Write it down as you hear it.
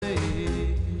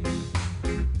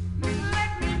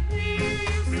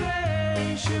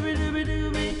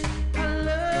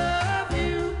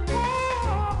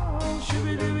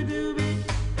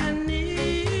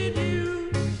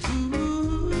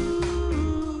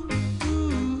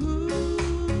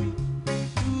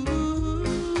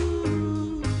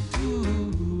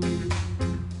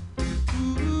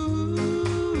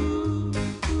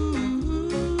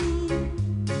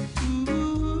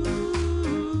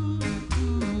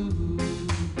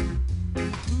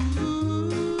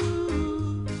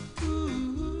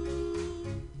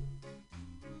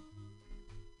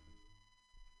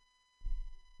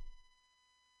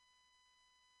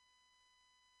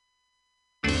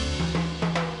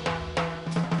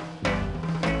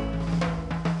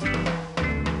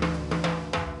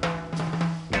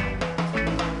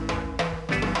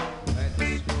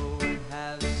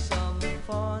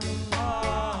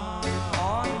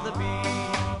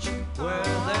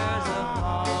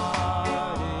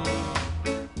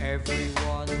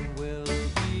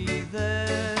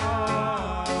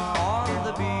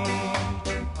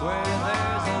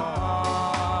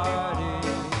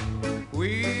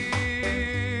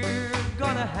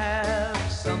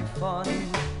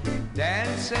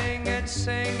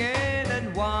singing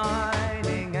and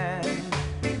whining and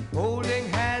holding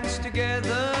hands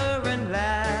together and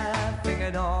laughing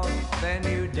and all. Then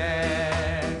you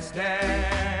dance,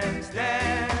 dance,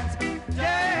 dance,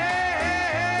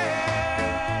 dance.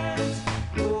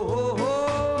 Oh,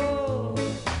 oh, oh.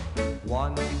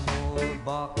 One more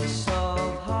box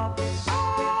of hops,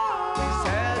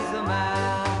 says the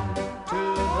man to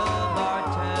the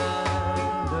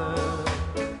bartender.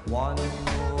 One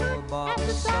more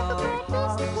box of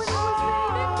hops,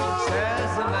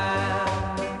 says the man,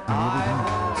 I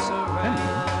won't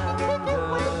surrender.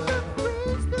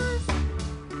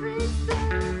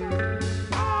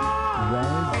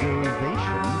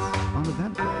 Reservations on the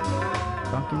Eventbrite.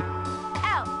 Funky.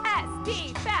 LSD,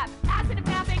 FAP, acid and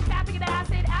fapping, fapping and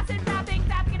acid, fapping,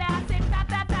 fapping and acid, fap,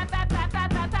 fap, fap, fap, fap, fap,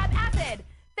 fap, fap, acid.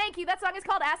 Thank you, that song is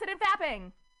called Acid and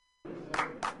Fapping.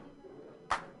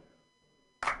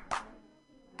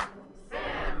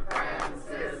 San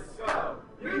Francisco,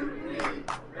 Mutiny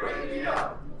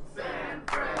Radio. San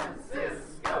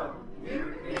Francisco,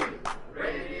 Mutiny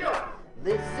Radio.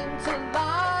 Listen to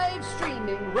live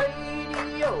streaming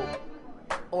radio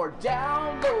or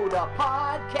download a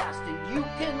podcast and you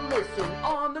can listen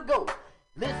on the go.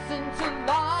 Listen to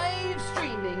live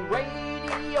streaming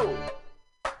radio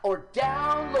or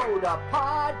download a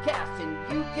podcast and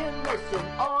you can listen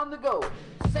on the go.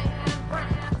 San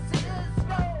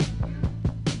Francisco.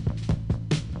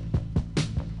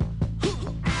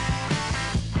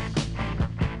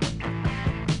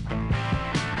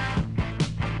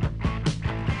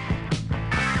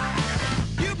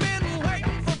 You've been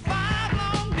waiting for 5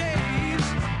 long days,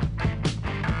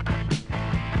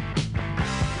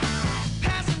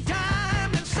 passing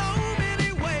time in so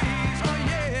many ways. Oh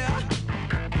yeah,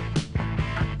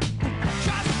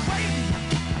 just waiting.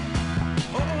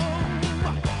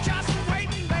 Oh, just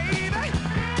waiting, baby.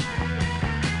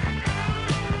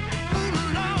 Ooh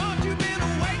Lord, you've been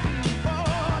waiting for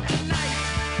tonight.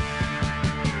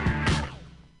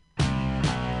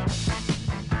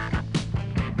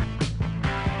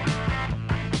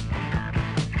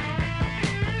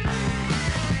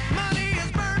 Money is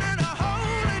burning a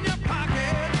hole in your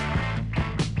pocket.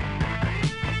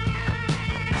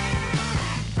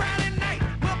 Friday night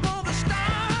will blow the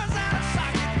stars out of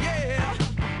socket, yeah.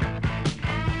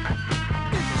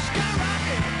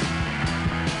 Skyrocket,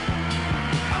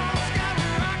 oh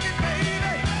skyrocket,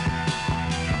 baby.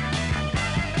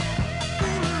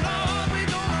 Ooh Lord, we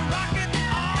gonna rock it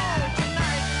all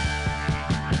tonight.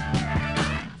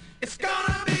 It's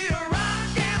gonna be a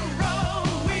rock and roll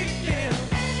weekend.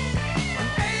 From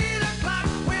 8 o'clock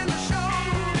when the show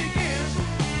begins.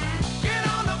 Get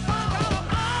on the phone, call up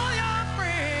all your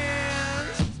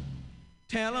friends.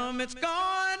 Tell them it's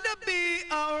going to be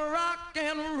a rock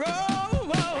and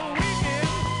roll weekend.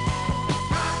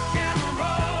 Rock and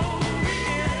roll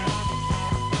weekend.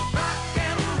 Rock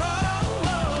and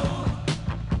roll.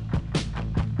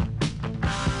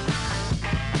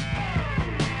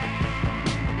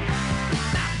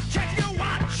 Check your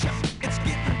watch, it's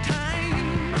getting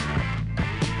time.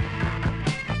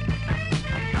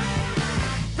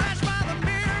 Flash by the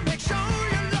mirror, make sure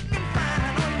you're looking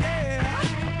fine, oh yeah.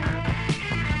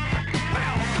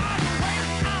 Well, cause you're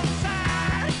waiting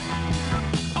outside.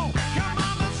 Oh, your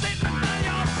mama's sitting by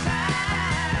your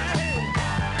side.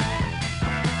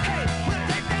 Hey, we'll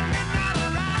take that midnight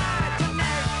ride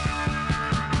tonight.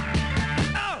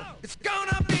 Oh, it's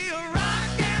gonna be a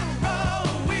rock and roll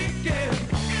weekend.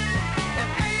 At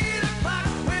 8 o'clock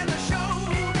when the show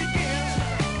begins.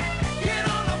 Get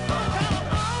on the phone, call up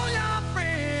all your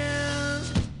friends.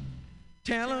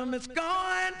 Tell them it's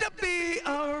going to be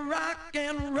a rock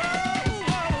and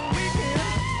roll weekend.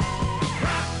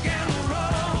 Rock and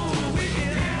roll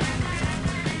weekend.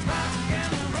 Rock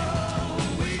and roll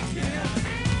weekend.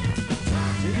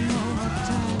 Didn't know what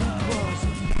time it was.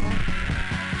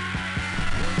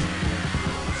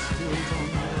 Still don't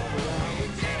know what I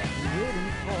was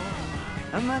waiting for.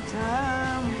 And my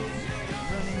time was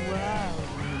running wild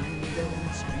in the dead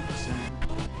streets.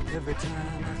 And every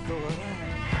time I thought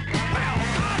well,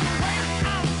 I'm waiting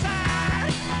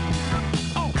outside.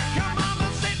 Oh, your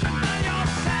mama's sitting by your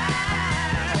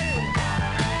side.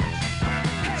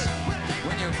 Hey,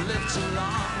 when you've lived too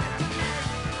long.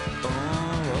 Oh,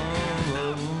 oh,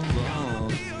 oh,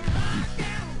 oh. Rock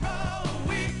and roll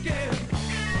weekend.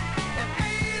 At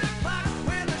 8 o'clock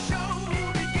when the show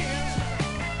begins.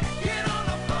 Get on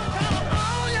the phone, call up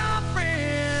all your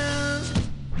friends.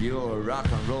 You're a rock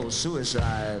and roll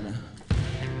suicide.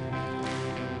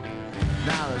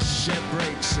 Now the ship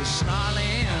breaks are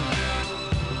snarling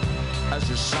as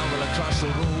you stumble across the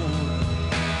room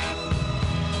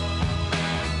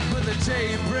with the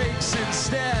day breaks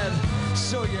instead,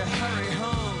 so you hurry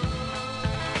home.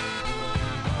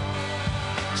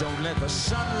 Don't let the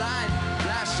sunlight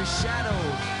blast your shadow.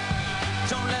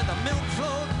 Don't let the milk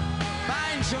float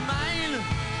bind your mind.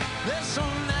 They're so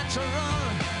natural,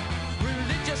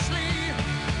 religiously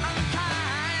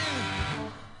unkind.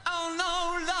 Oh no,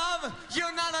 love,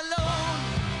 you're not alone.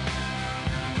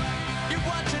 You're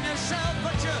watching yourself,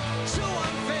 but you're too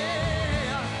unfair.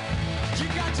 You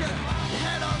got your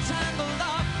head all tangled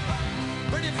up,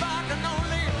 but if I can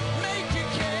only make you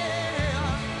care.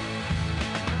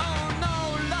 Oh no,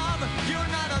 love,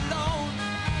 you're not alone.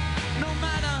 No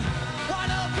matter what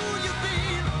or who you've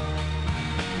been,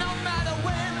 no matter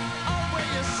when or where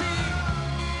you see,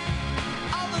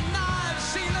 all the knives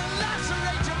seem to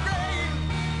lacerate your brain.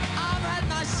 I've had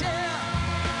my share,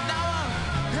 now I'll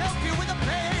help you with the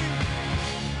pain.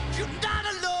 You're not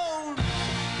alone.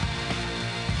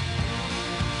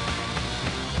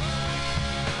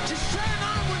 Just turn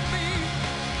on with me,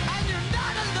 and you're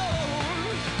not alone.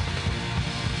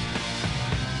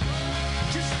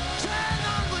 Just turn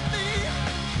on with me,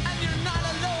 and you're not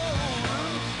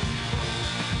alone.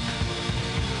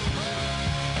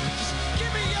 Just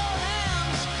give me your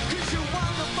hands, 'cause you're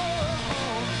wonderful.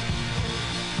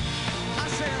 I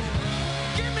said,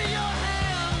 give me your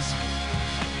hands,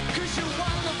 'cause you're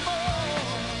wonderful.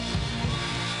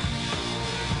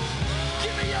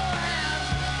 Give me your hands,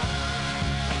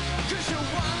 'cause you're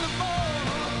wonderful.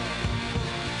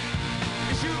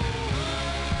 Is you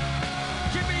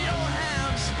give me your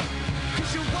hands,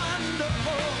 'cause you're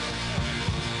wonderful.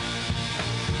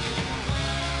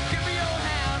 Give me your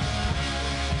hands.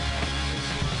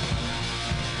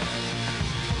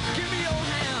 Give me your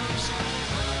hands.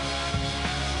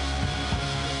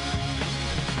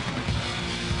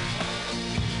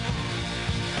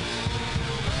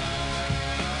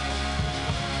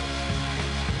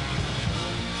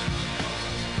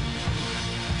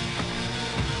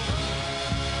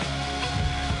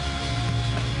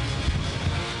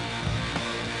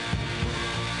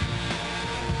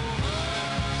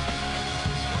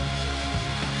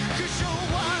 Cause you're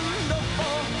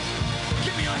wonderful.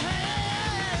 Give me your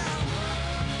hand.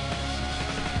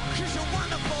 Cause you're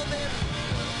wonderful, baby.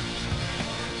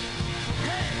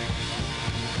 Hey.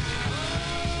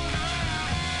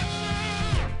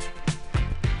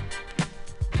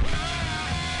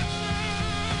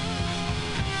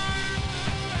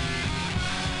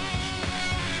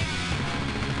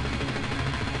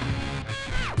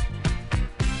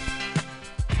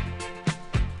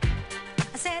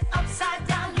 I said upside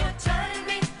down, you're turning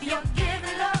me. You're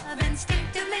giving love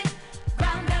instinctively.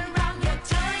 Round and round, you're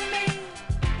turning me.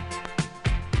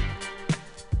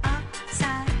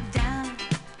 Upside down,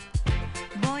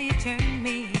 boy, you turn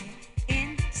me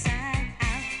inside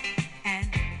out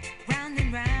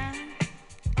and round.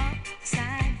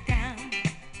 Upside down,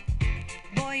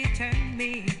 boy, you turn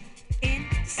me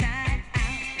inside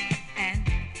out and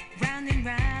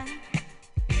round.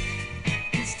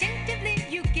 Instinctively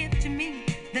you give to me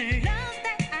the love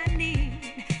that I need.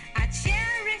 I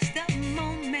cherish the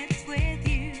moments with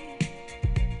you.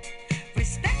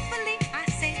 Respectfully I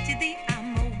say to thee,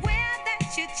 I'm aware that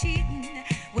you're cheating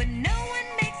when no one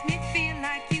makes me feel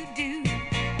like you do.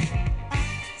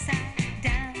 Upside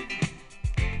down,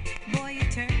 boy, you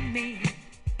turn me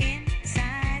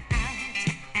inside out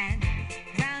and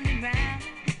round.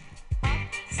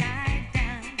 Upside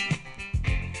down,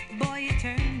 boy, you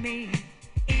turn me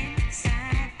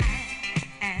inside out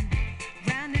and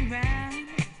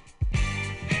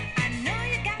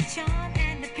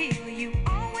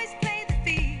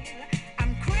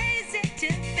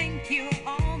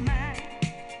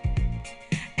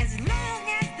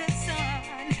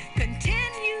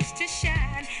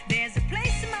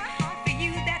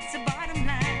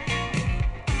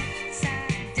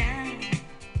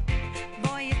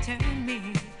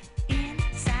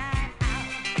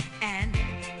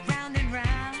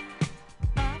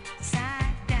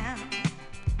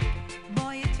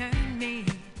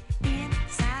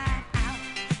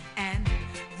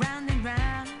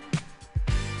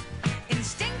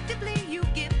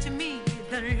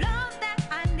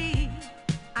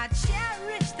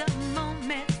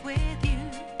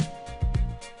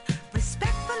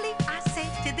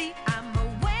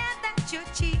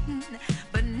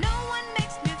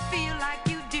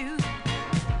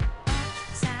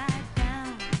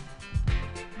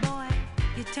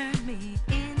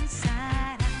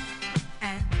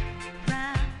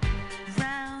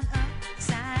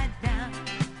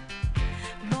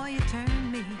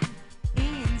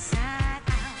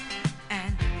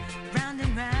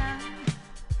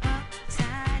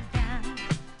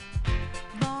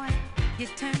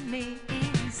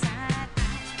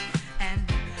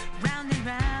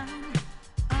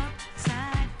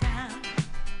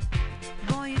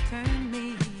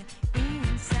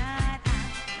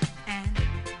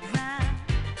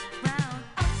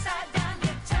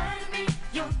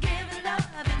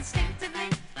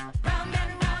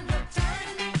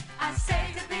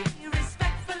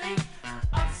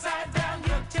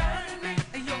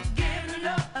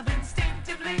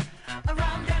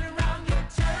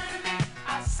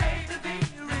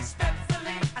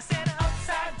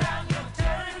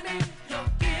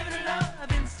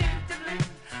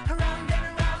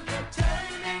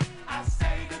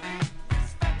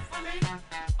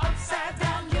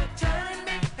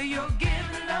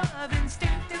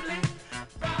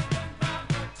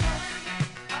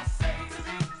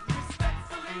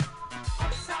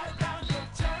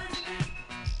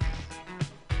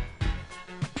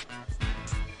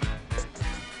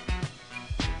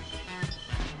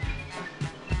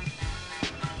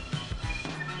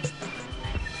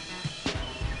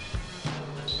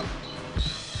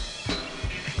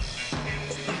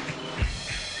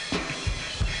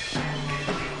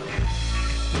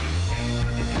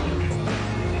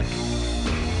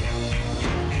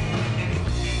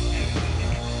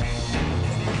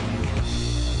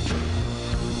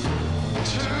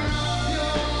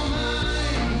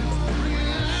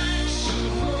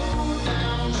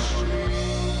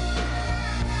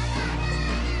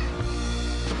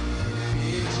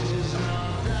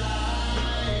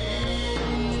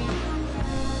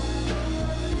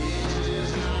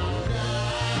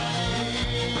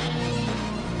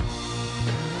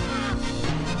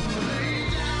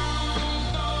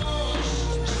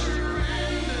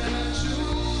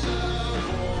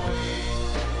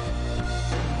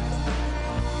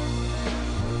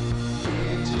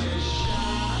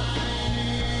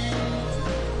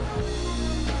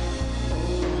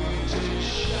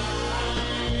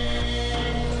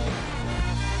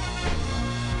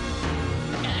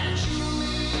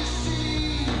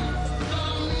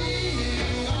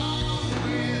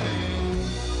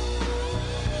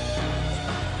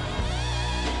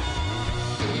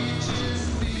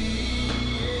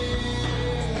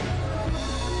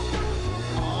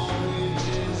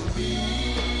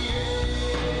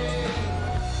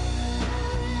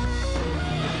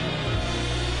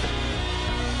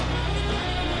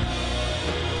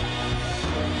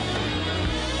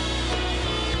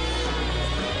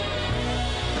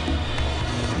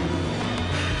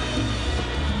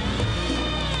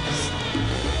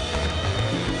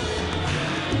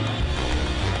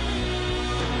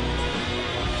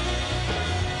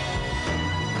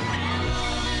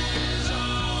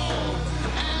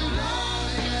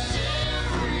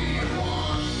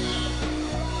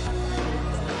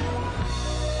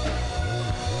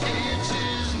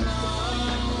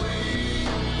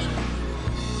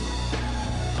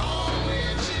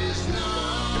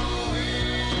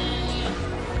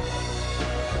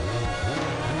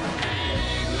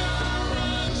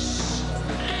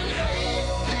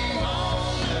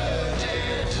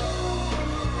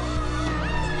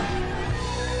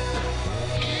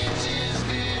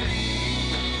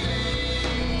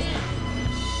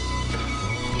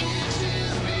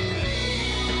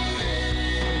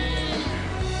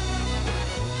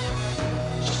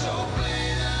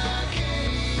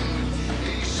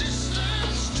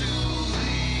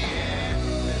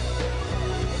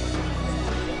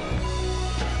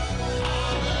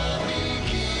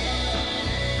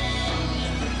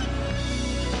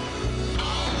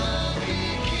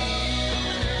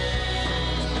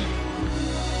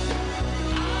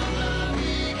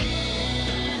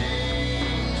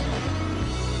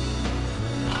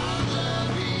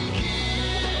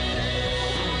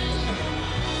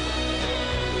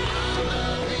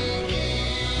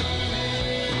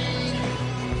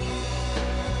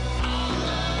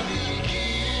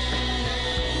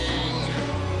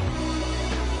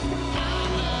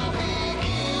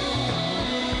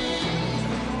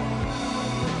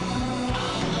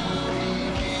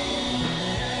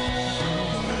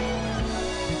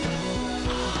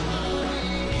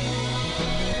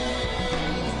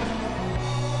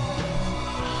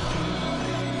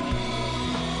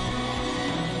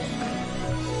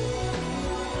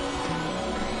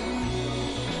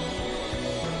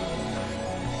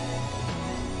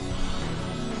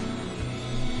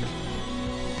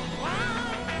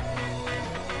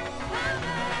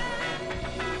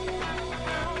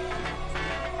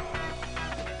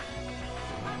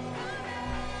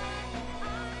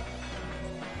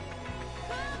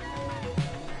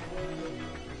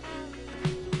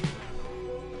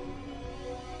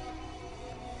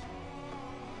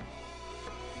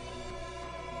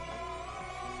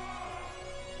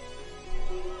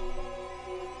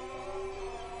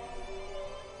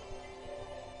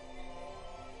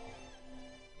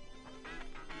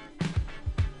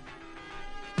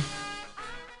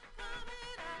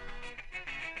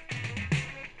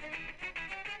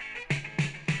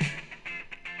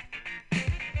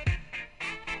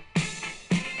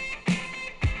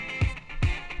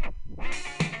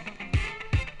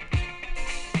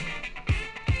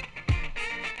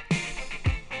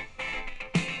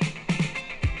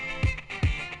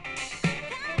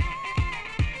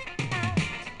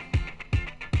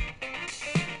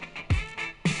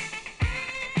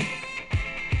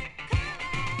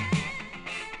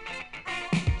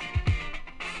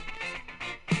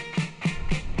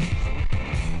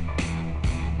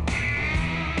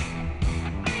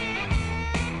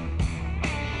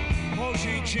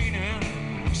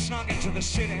to the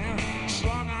city,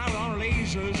 strung out on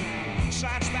lasers,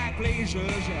 side back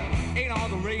blazers, ate all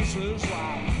the races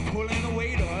while pulling the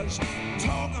waiters,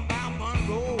 talking about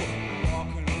Monroe,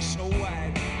 walking on Snow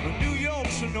White. But New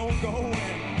York's a no-go,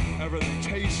 and everything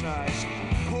tastes nice.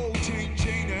 Cold Jane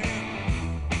Jane.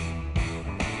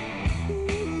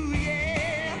 Ooh,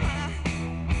 yeah.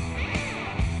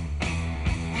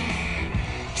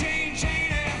 Jane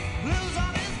Jane lives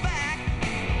on his back.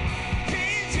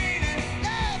 Jane Jane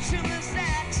loves him the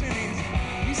stacks, and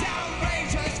he's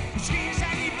outrageous. He screams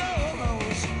and he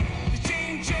blows.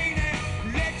 Jane Jane,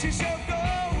 let yourself go.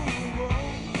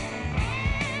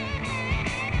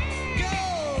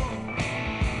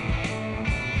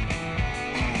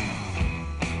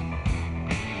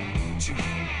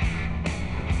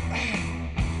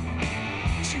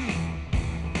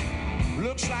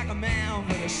 Looks like a man,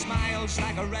 but he smiles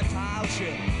like a reptile. She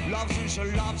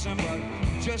loves him, but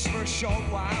just for a short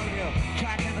while. Yeah,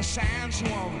 cat in the sand, she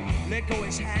won't let go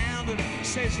his hand, and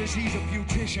says that he's a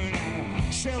beautician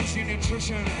and sells you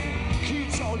nutrition and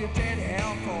keeps all your dead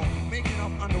hair for making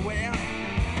up underwear.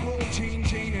 Poor Jane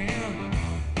Jane.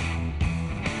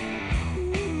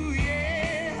 Ooh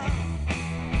yeah.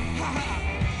 Ha ha.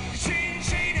 Jane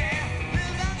Jane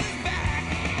lives on his back.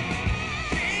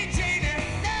 Jane Jane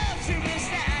loves him in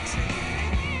stacks.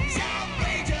 He's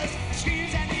outrageous,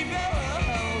 screams and he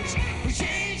blows.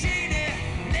 Jane Jane,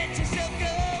 let yourself go.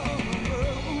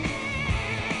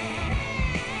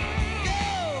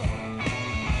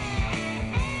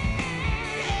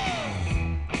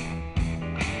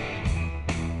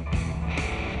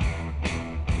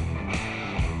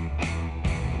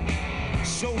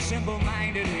 So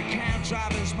simple-minded, he can't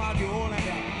drive his module, and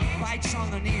he bites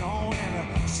on the neon,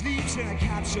 and he sleeps in a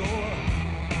capsule.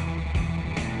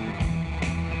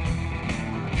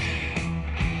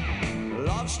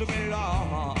 Loves to be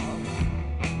loved.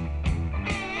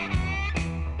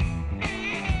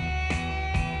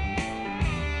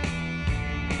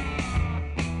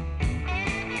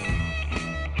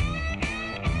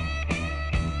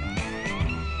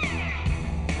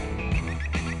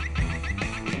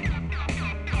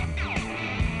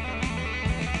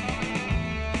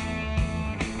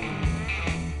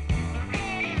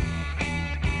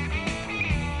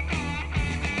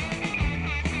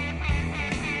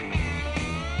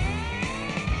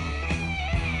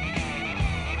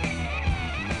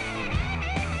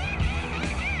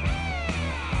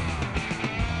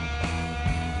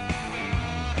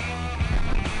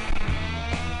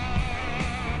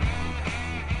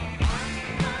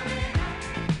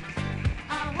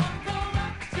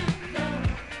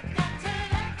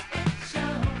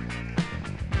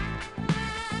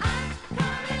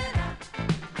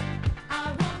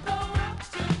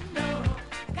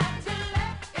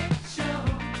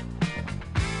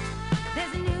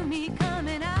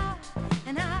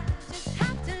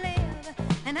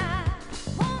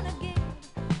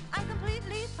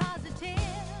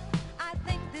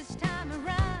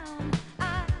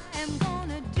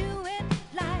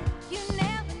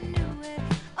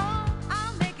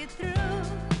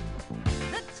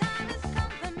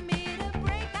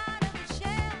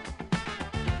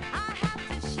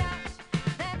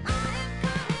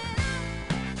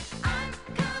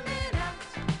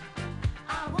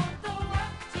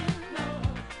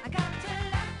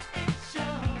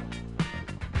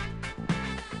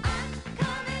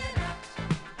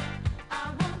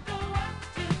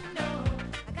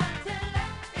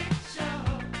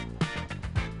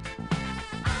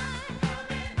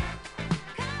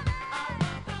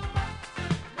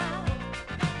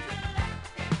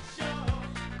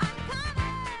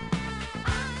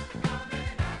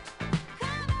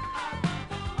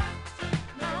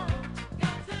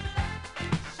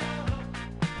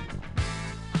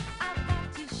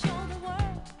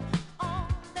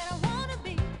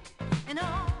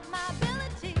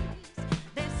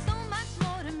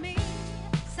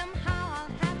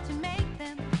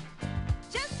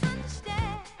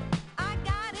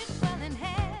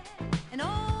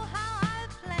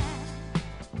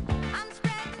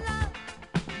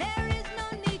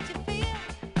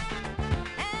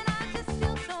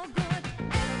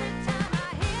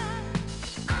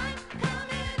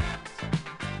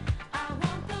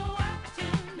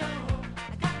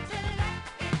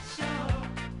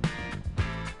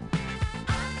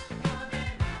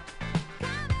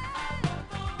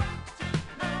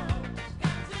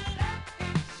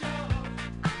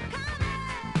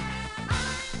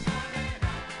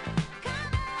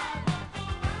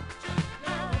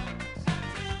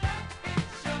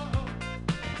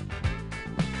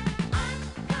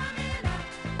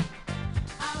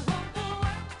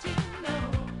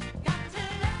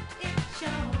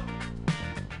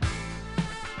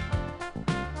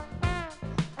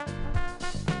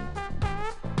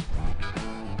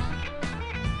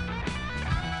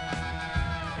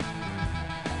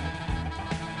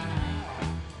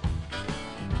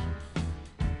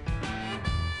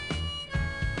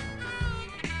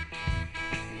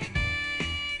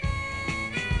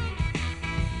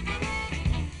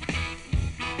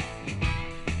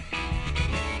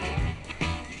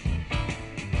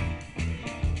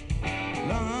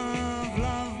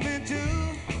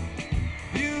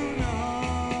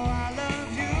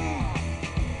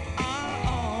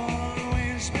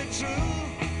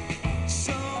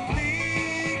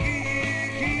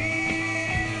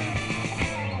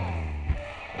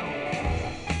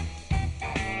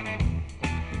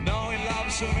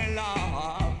 to me,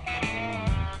 love.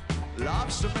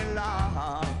 Loves to me,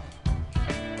 love.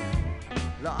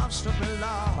 Loves to me,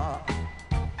 love.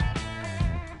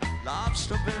 Loves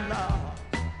to me, love.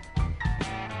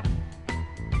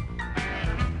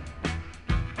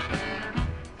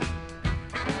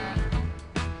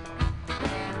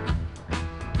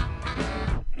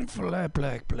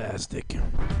 FlatBlackPlastic.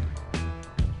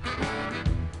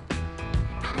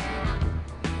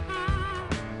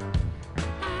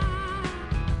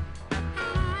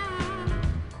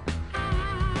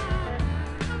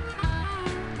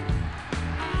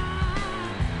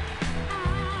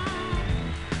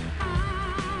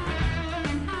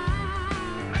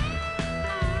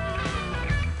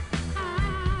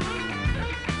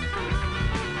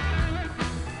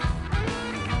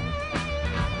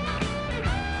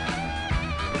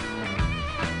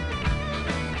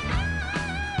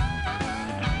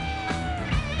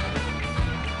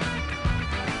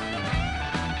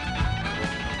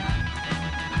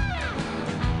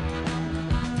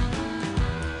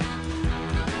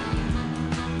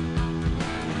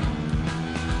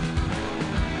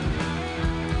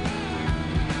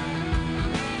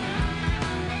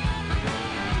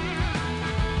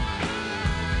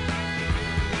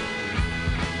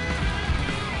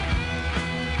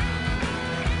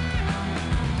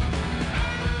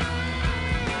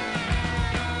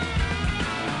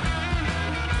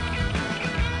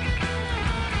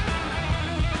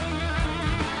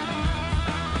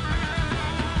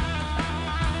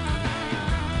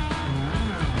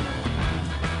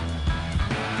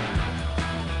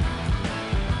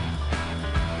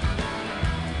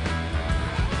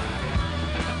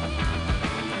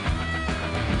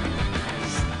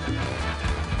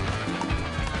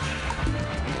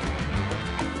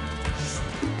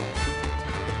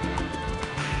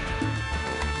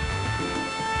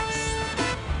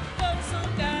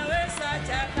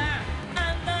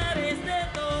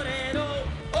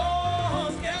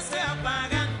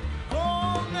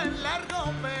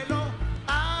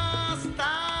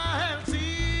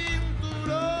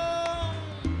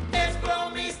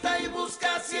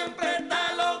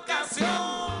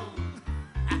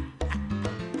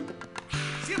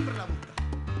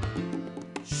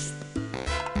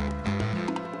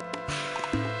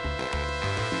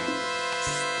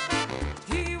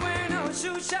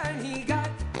 Shine, he got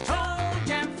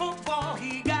Trojan football,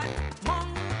 he got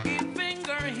monkey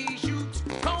finger, he shoots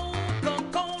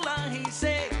Coca-Cola, he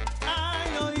say, I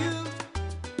know you,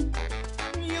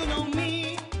 you know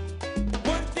me.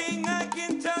 One thing I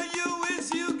can tell you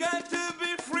is you got to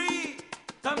be free.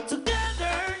 Come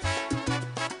together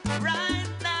right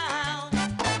now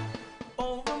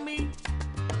over me.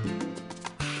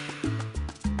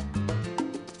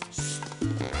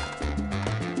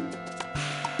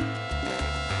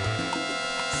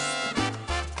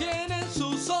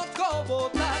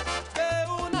 Botas de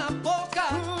una boca,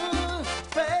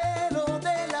 Pero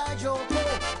de la Yoko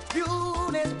y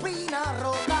una espina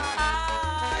rota.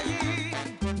 allí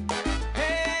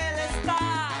él está.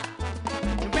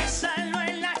 Bésalo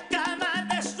en la cama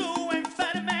de su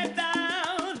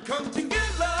enfermedad. Come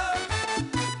together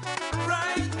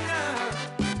right now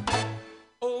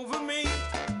over me.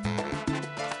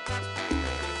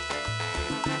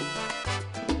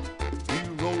 He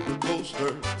rolled a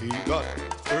coaster, he got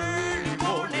early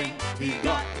morning, he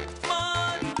got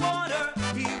muddy water.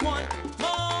 He want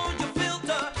mojo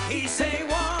filter. He say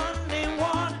 1 and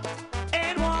 1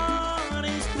 and 1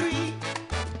 is 3.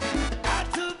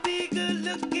 Got to be good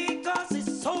looking 'cause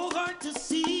it's so hard to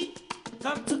see.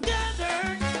 Come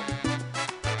together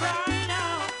right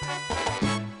now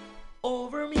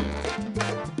over me.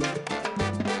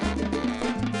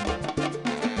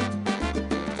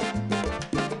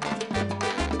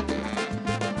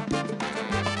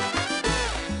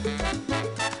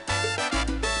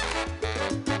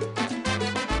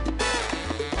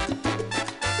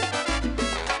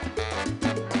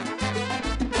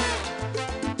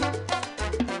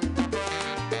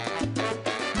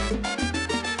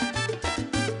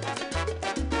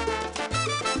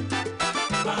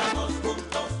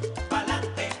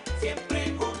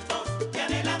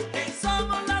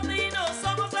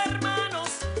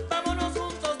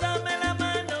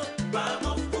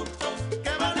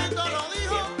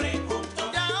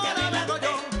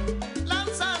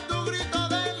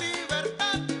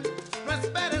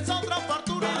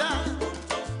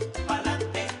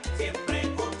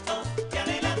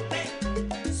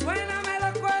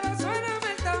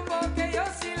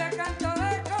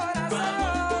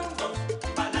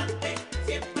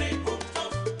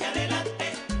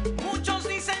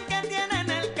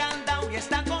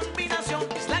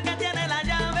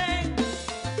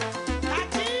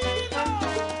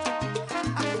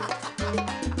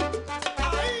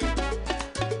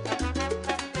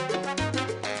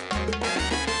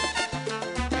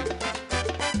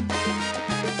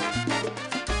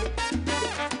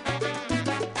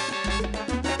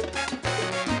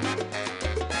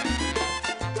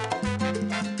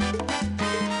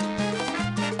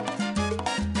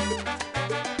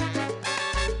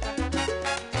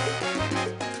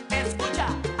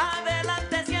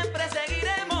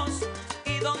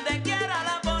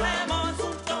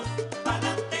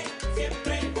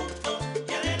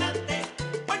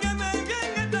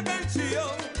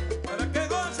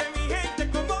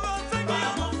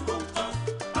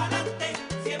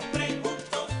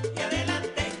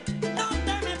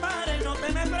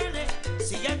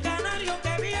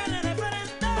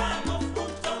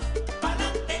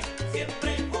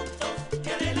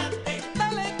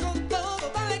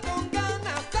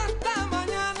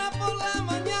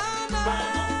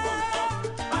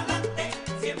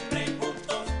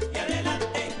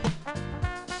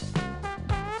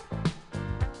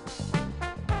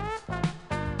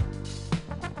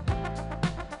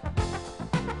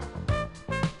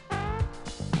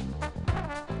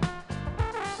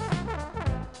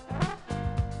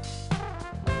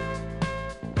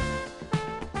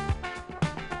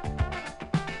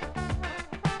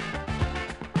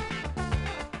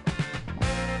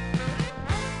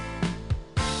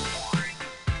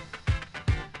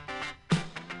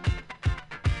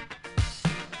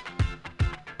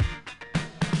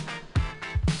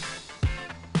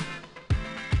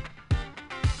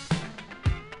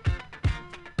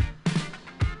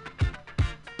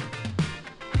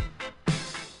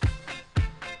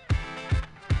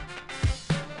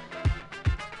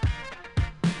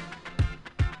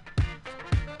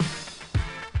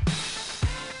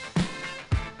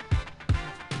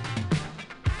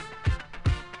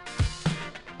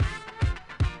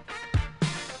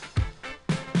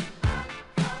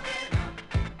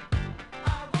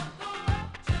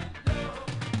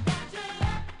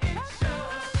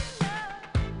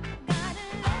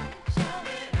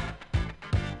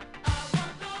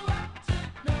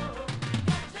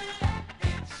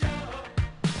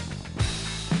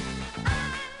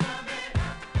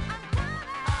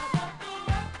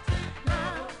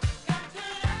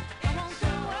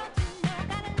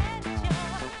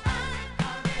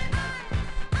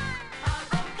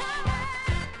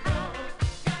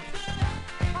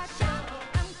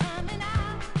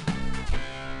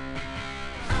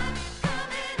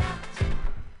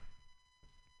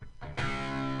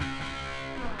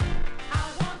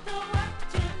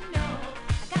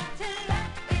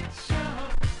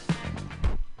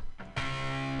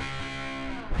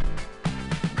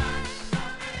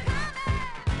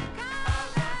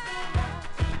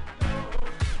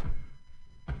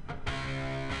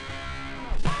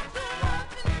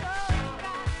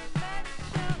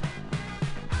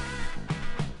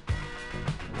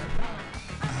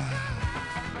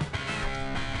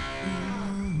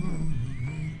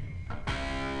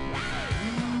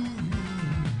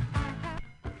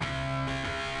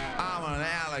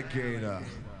 alligator.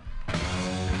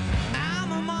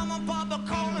 I'm a mama, papa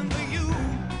calling for you.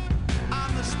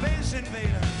 I'm the space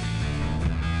invader.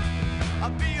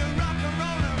 I'll be a rock and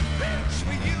roller bitch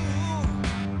for you.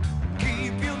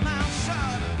 Keep your mouth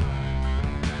shut.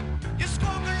 You're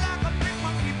squawking like a big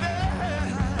monkey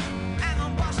bird, and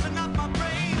I'm busting up my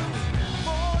brains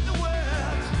for the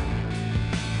world.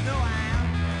 No, I am.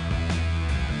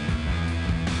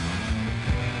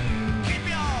 Keep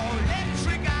your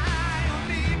electric eye on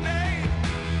me, babe.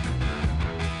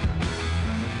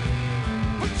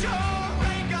 Put your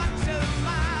ray gun to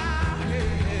my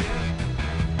head.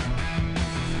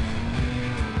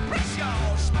 Press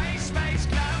your space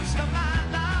close to my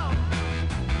love.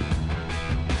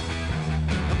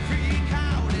 Freak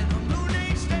out in a moon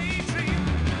age daydream.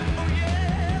 Oh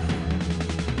yeah.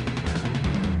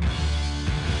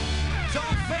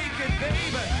 Don't fake it,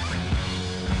 baby.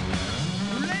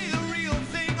 Lay the real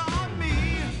thing on me.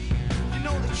 You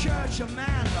know the church of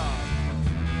man love.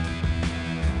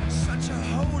 Such a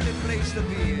holy place to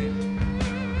be in.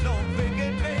 Don't fake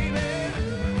it, baby.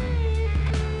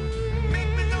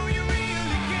 Make me know you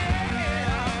really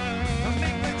care.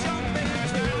 Make me jump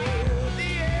into the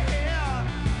air.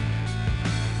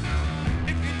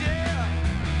 If you dare.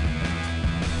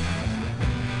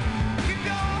 Keep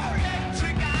your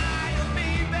electric eye on me,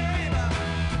 baby.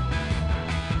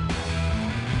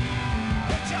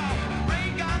 Put your ray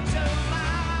gun to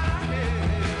my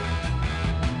head.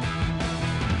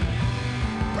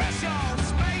 Press your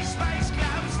space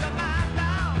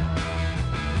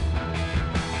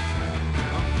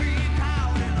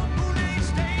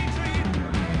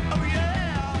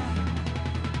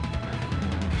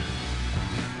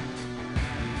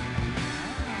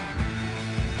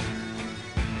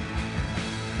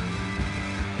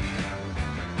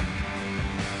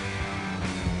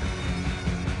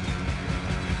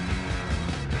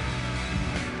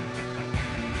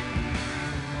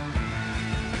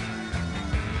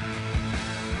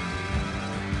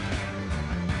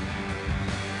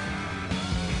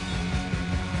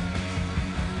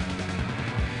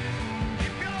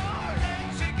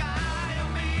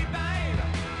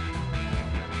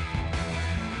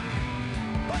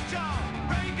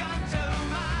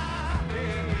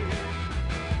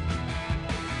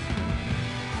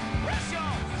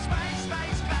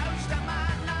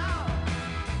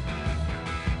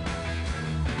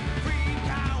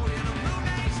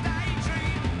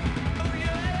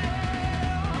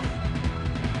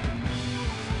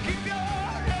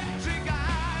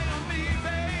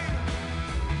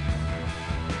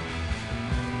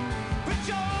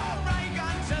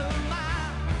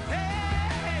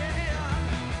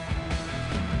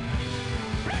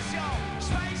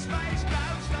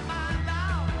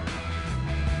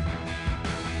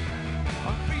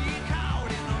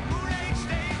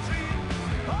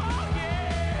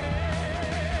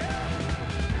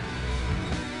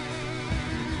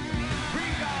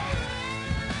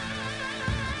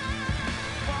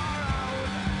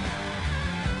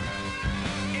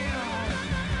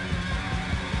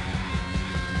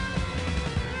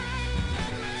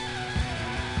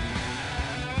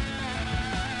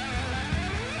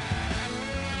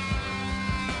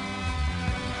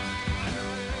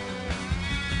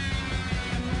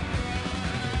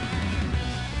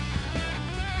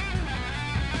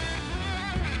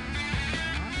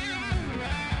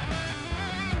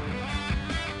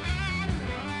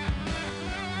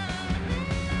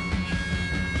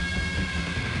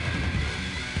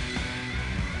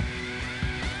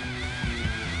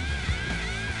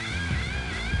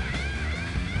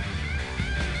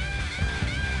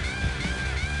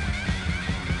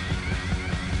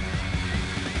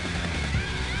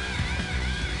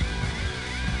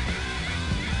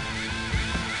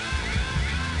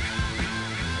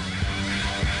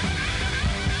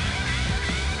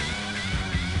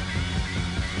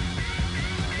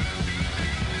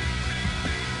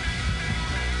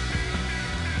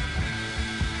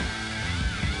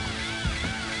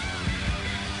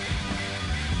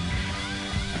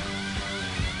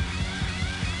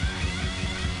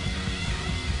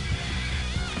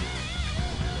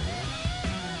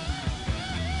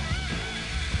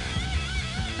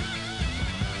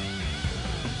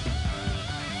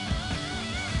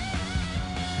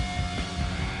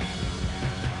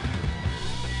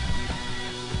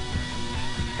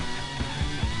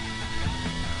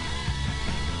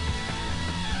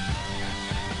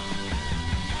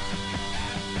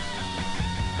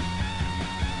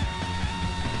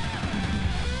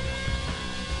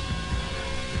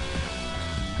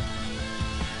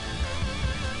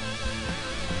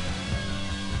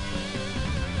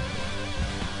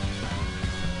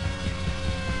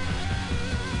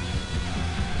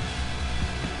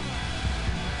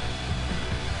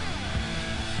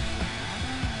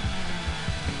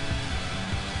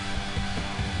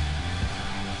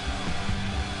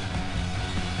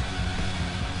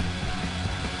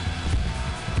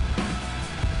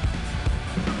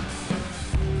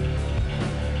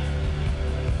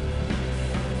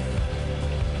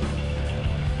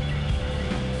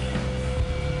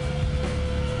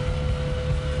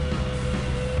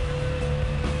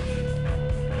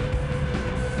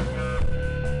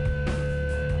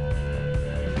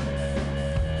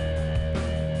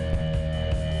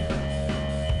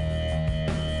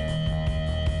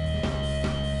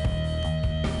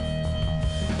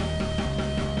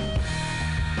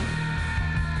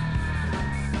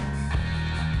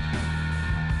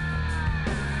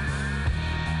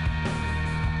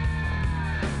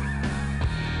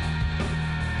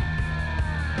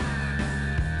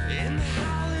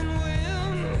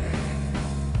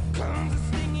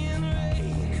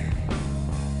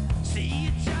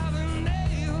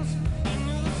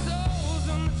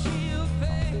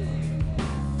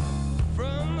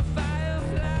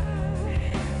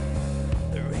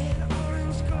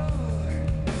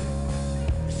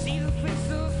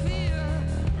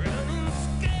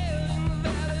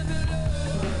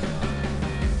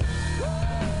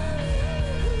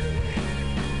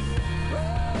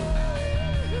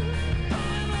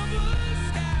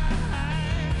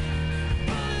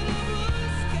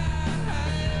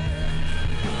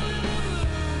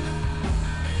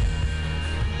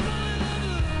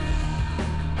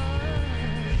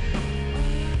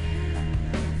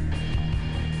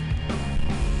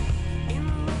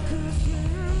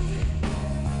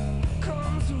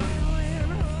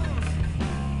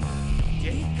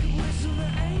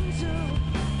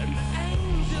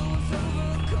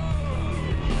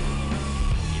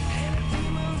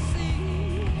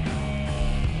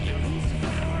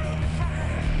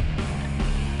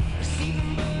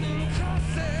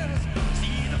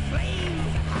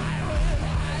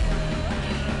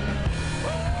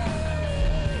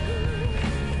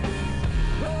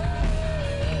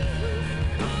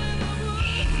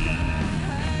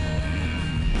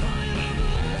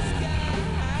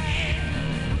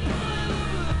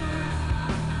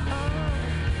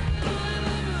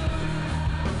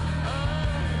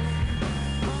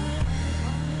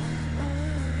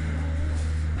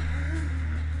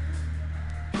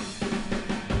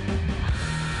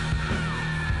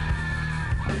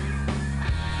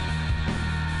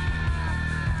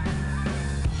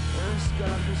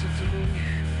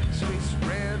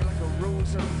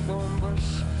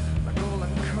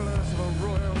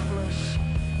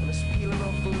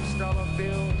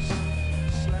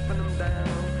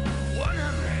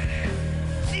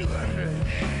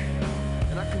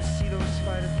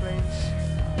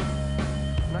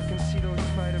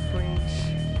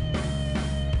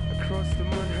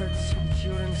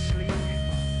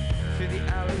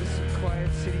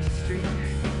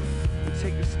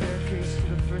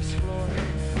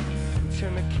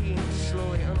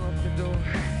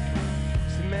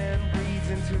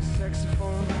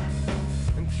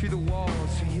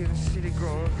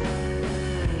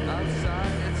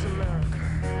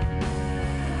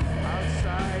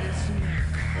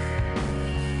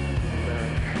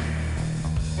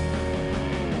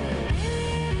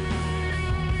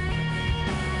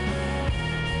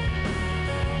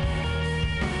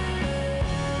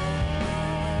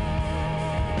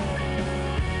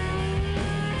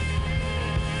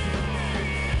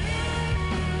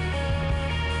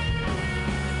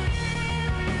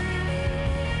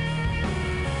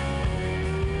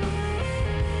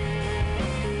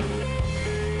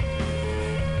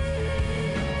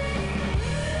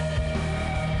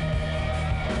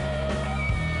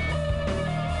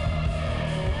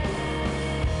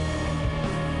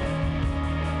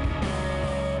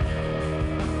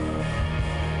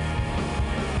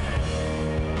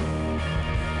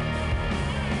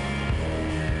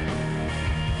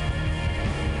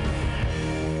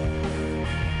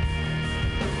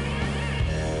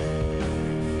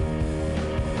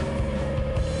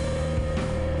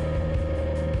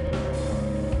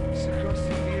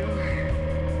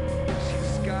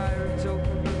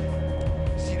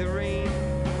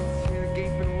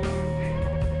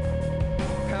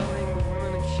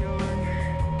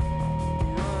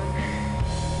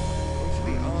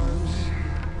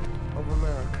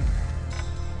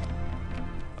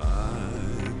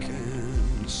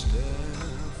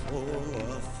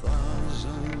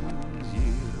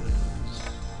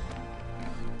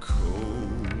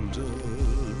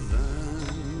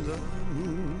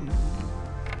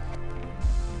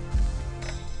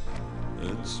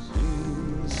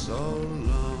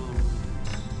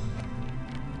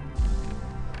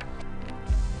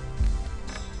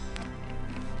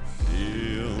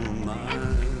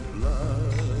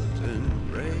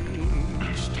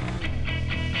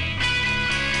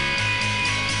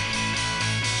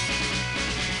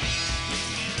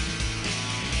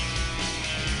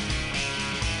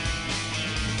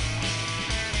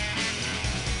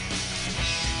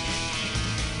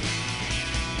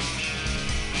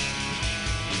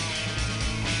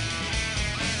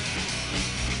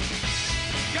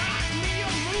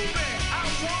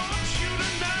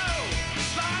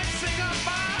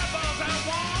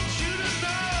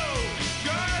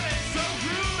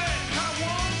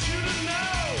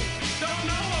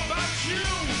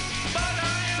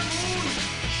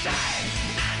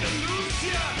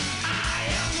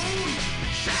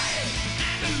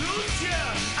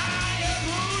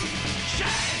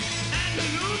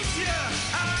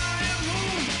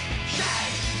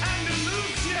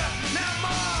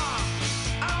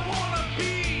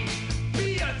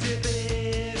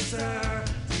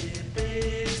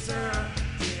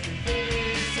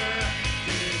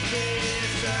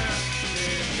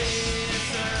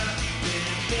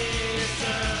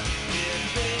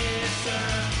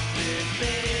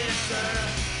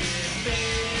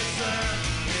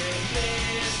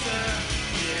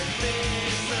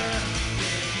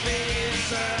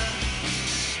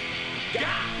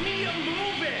got me a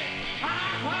moving. Ha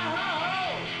ha ha ho.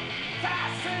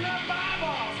 Fasten up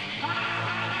eyeballs. Ha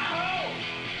ha ha ho.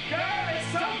 Girl, it's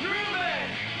so groovy.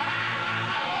 Ha ha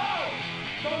ha ho.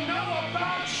 Don't know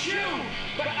about you,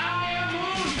 but I am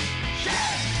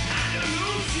moonshine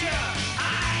Andalusia.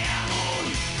 I am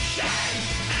moonshine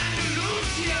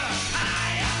Andalusia.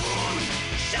 I am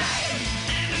moonshine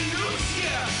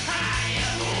Andalusia. I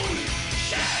am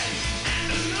moonshine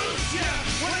Andalusia.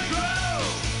 When I grow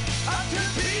up to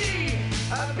be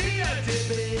a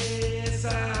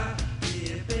Ibiza,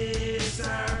 Ibiza,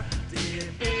 Ibiza,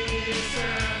 Ibiza,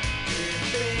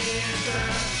 Ibiza,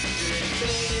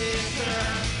 Ibiza,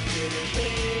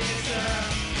 Ibiza,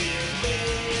 Ibiza,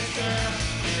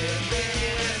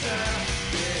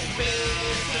 Ibiza,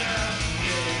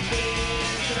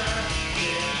 Ibiza,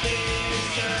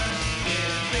 Ibiza,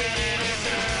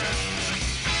 Ibiza.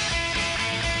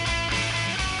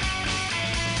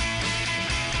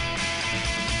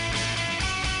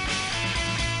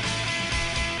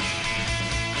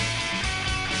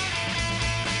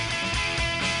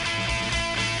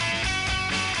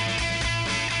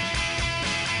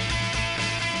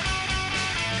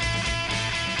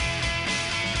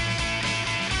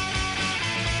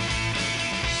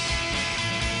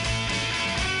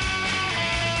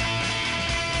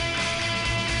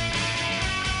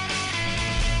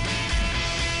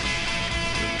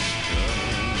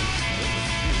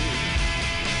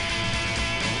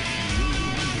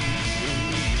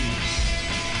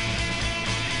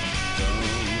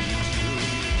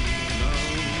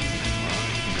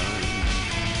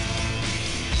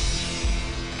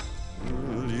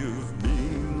 You've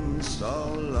been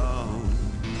so long,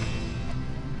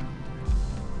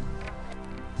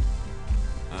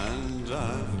 and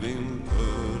I've been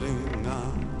putting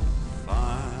on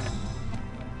fire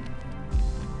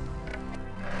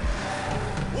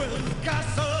with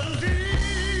gasoline.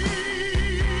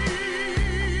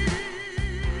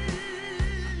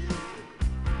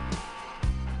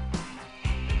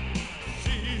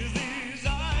 See these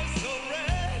eyes so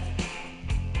red,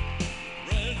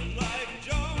 red like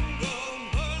jungle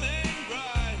burning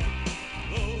bright.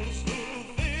 Those who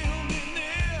feel me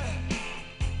near,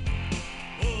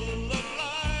 full of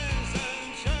lies and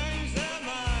change their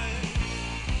mind.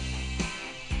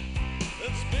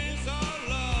 It's been so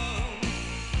long.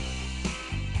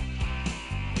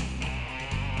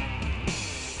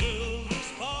 Still this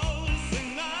pulsing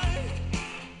night,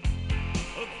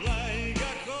 a flag I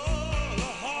call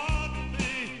a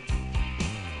heartbeat.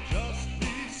 Just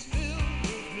be still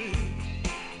with me.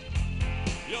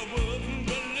 You wouldn't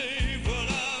believe what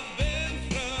I've been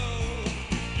through.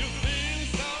 You've been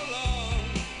so long.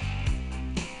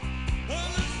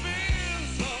 Well, it's been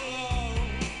so long.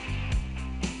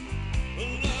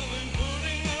 Loving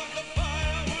putting out the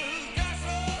fire with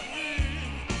gasoline.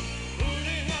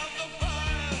 Putting out the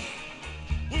fire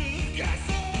with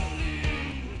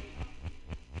gasoline.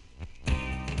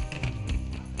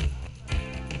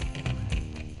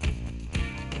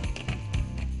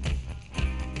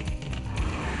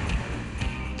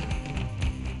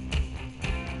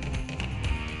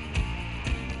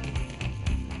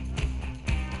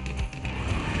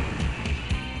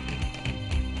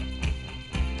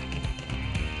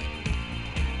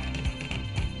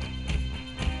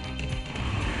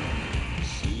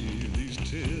 See these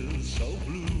tears so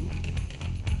blue,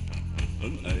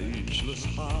 an ageless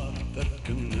heart that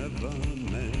can never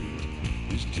mend.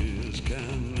 These tears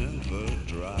can never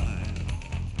dry.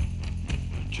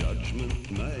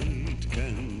 Judgment made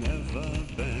can never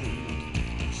bend.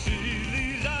 See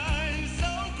these eyes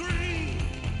so green,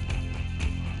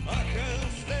 I can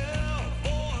stare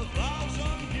for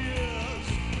 1,000 years.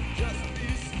 Just be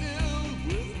still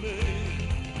with me.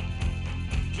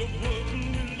 You wouldn't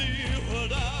believe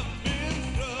what I've been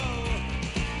through.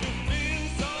 You've been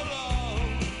so long.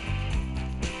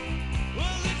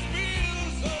 Well, it's been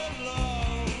so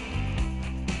long.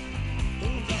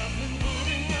 And I've been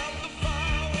putting out the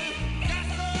fire with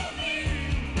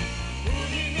gasoline.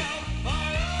 Putting out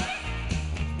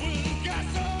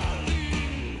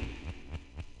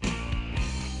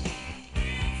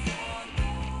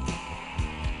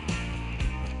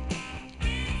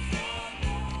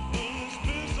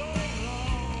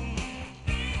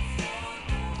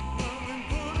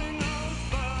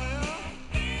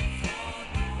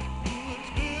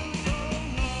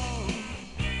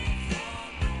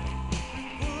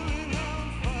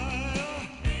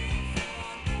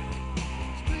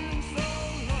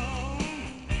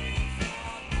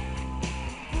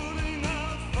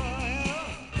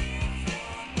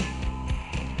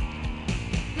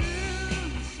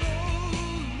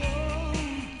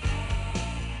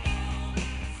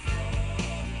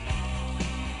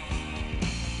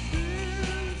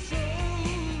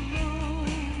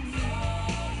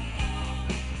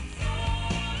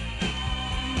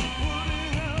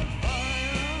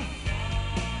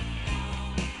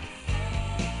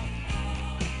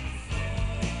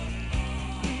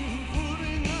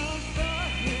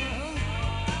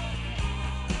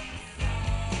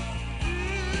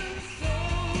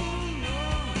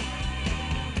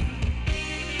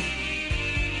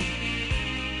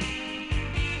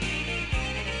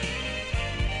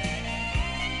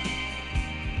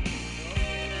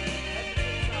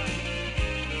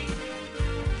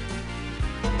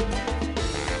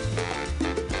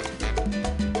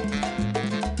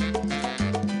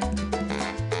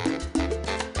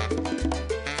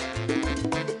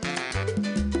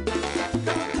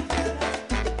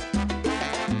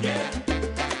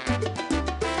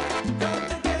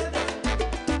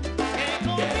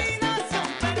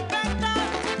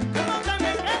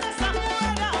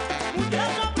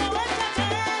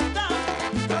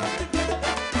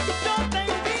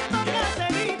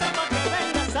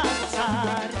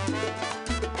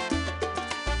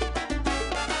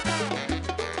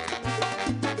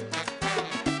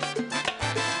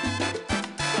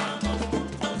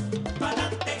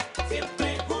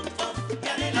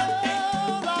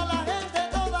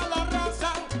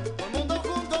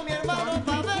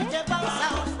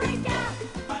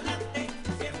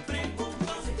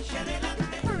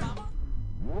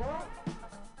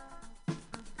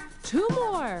 2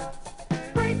 more.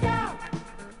 Freak out.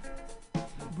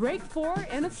 Break 4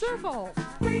 in a circle.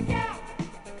 Freak out.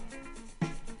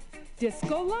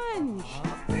 Disco lunge.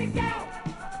 Freak out.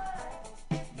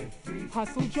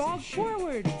 Hustle jog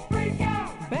forward. Freak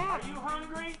out. Back. Are you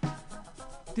hungry?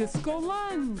 Disco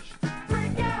lunge.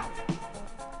 Freak out.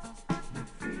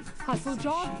 Hustle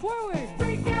jog forward.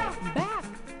 Freak out. Back.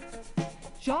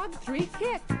 Jog 3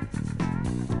 kick.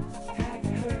 Have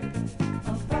you heard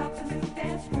about the new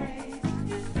dance craze?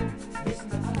 Listen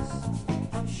to us.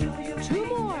 I'm sure you'll 2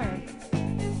 more.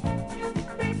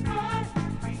 be fun.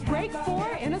 Break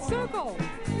 4 in a circle.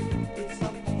 It's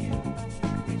up to you.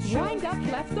 Wind up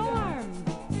left arm.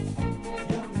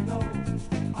 You know.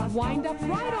 Wind up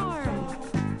right arm.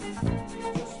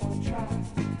 Just wanna try.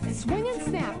 Swing and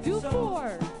snap. Do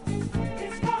 4.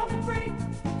 It's called the freak.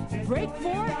 Break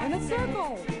 4 in a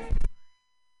circle.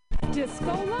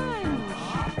 Disco lunge.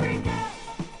 Freak out.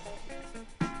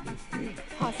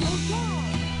 Hustle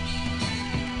jog.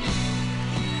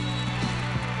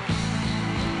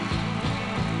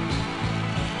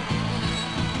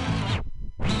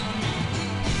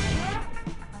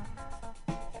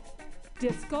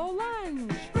 Disco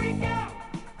lunge. Freak out.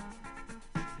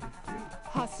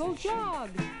 Hustle jog.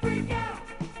 Freak out.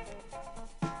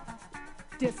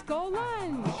 Disco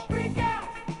lunge. Freak out.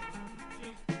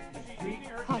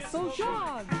 Hustle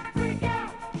jog. Freak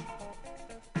out.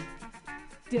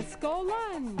 Disco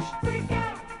lunge. Freak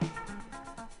out.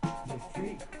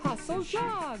 Hustle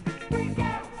jog. Freak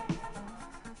out.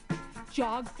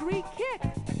 Jog 3 kick.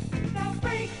 Now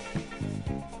freak.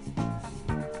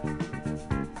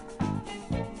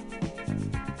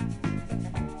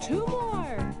 Two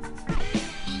more.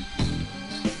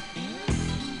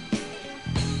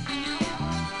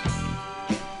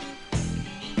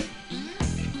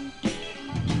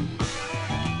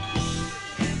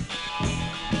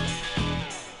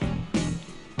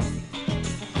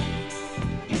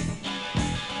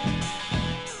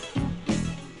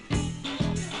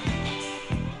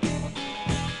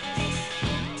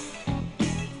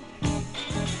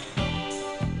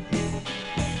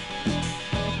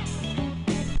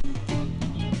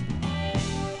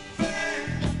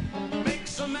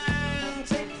 Makes a man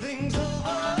take things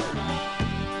over.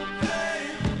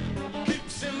 Fame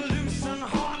keeps him loose and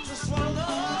hard to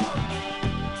swallow.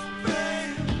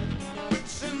 Fame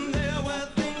puts him there where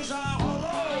things are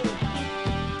hollow.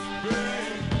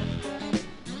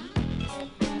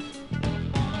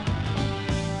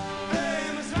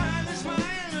 Fame is mine, is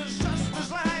mine, is just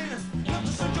as line. Not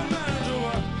to such a man to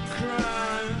a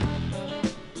crime.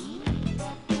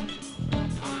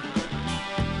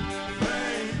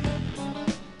 Fame.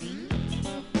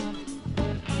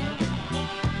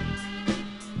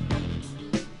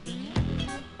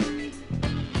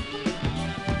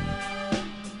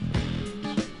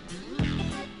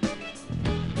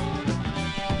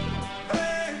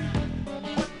 Hey,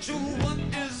 what you want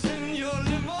is in your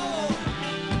limo.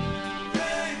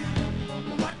 Hey,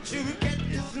 what you get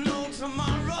is no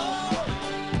tomorrow.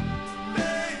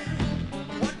 Hey,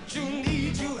 what you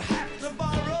need you have to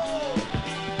borrow.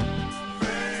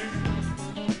 Fame.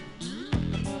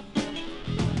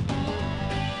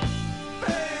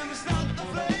 Fame is not the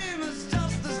flame, it's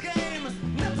just this game.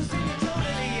 Never seen it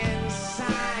totally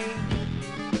inside.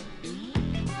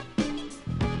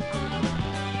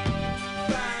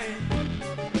 Fame.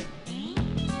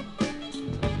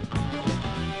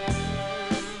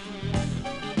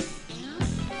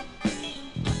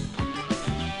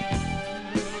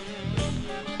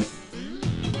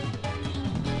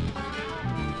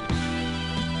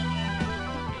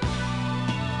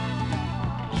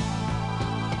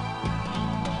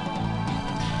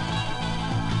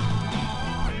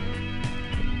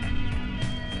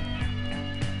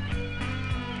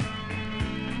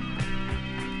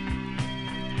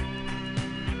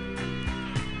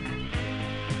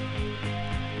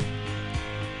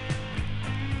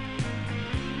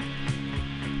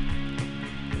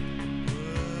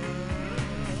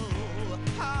 Well,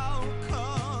 how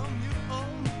come you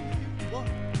only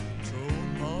want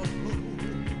tomorrow?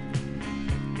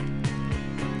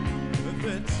 If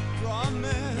it's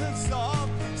promise of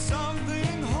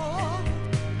something hard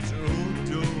to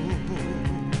do,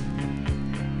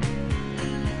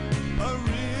 a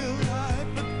real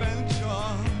life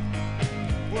adventure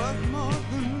worth more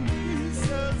than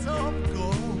pieces of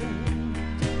gold.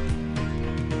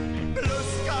 Blue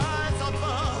skies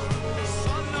above,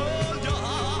 sun on your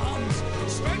arms,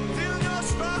 strength in your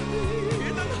stride,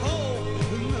 and hope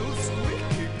in those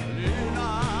squeaky clean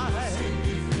eyes.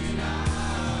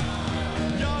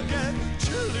 You'll get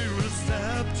chilly with